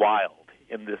to be wild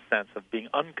in this sense of being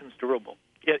unconstruable,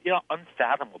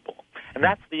 unfathomable. And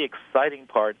that's the exciting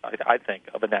part, I think,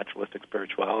 of a naturalistic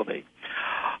spirituality.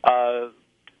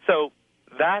 So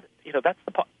that, that's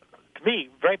to me,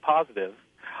 very positive.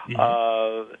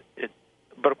 Mm-hmm.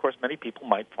 But of course, many people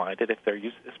might find it,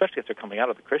 especially if they're coming out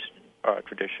of the Christian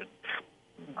tradition,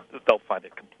 they'll find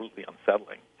it completely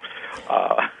unsettling.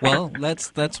 Well,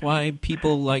 that's why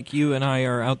people like you and I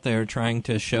are out there trying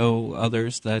to show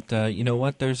others that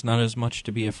there's not as much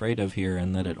to be afraid of here,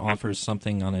 and that it offers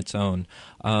something on its own.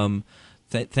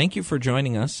 Thank you for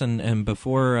joining us. And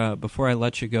before I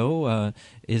let you go,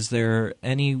 is there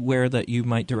anywhere that you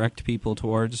might direct people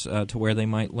towards to where they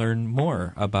might learn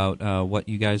more about what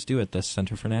you guys do at the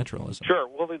Center for Naturalism? Sure.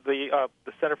 Well, the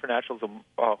Center for Naturalism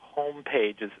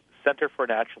homepage is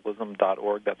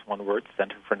centerfornaturalism.org. That's one word,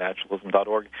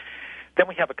 centerfornaturalism.org. Then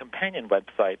we have a companion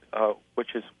website,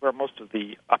 which is where most of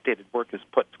the updated work is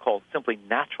put. It's called simply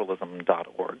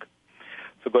naturalism.org.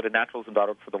 So go to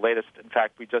naturalism.org for the latest. In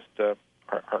fact, we just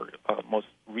our most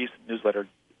recent newsletter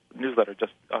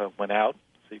just went out,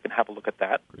 so you can have a look at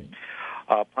that.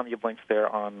 Plenty of links there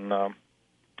on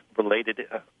related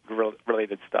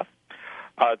stuff.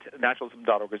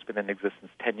 Naturalism.org has been in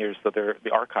existence 10 years, so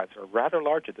the archives are rather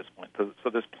large at this point. So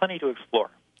there's plenty to explore,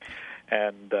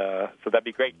 and so that'd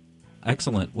be great.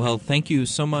 Excellent. Well, thank you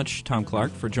so much, Tom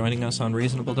Clark, for joining us on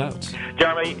Reasonable Doubts.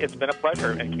 Jeremy, it's been a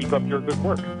pleasure, and keep up your good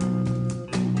work.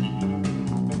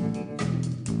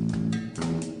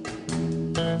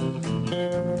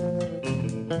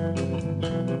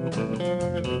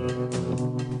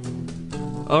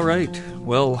 All right.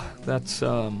 Well, that's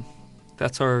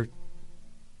our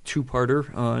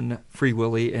two-parter on Free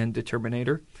Willy and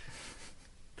Determinator.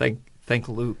 Thank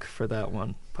Luke for that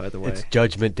one, by the way. It's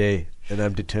Judgment Day, and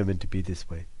I'm determined to be this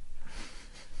way.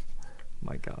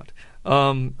 My God.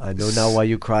 I know now why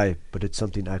you cry, but it's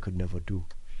something I could never do.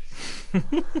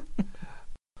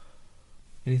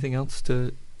 Anything else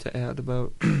to add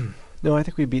about? No, I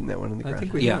think we've beaten that one in the ground. I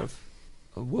think we have.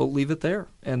 We'll leave it there.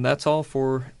 And that's all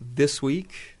for this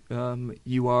week.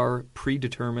 You are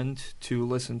predetermined to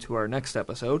listen to our next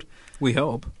episode. We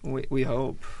hope. We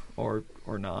hope, or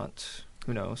not.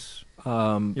 Who knows?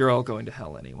 You're all going to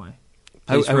hell anyway.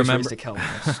 I was raised a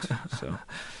Calvinist.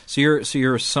 So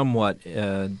you're somewhat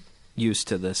used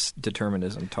to this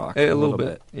determinism talk. A little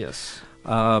bit, yes.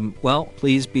 Well,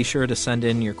 please be sure to send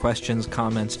in your questions,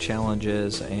 comments,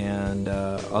 challenges, and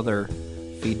other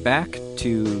feedback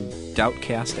to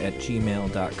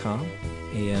doubtcast@gmail.com,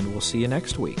 and we'll see you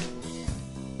next week.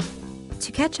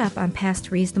 To catch up on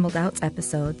past Reasonable Doubts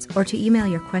episodes or to email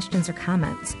your questions or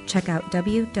comments, check out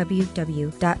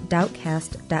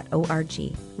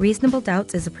www.doubtcast.org. Reasonable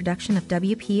Doubts is a production of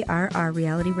WPRR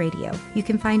Reality Radio. You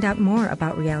can find out more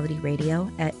about Reality Radio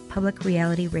at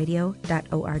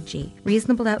publicrealityradio.org.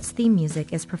 Reasonable Doubts theme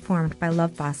music is performed by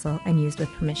Love Fossil and used with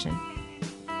permission.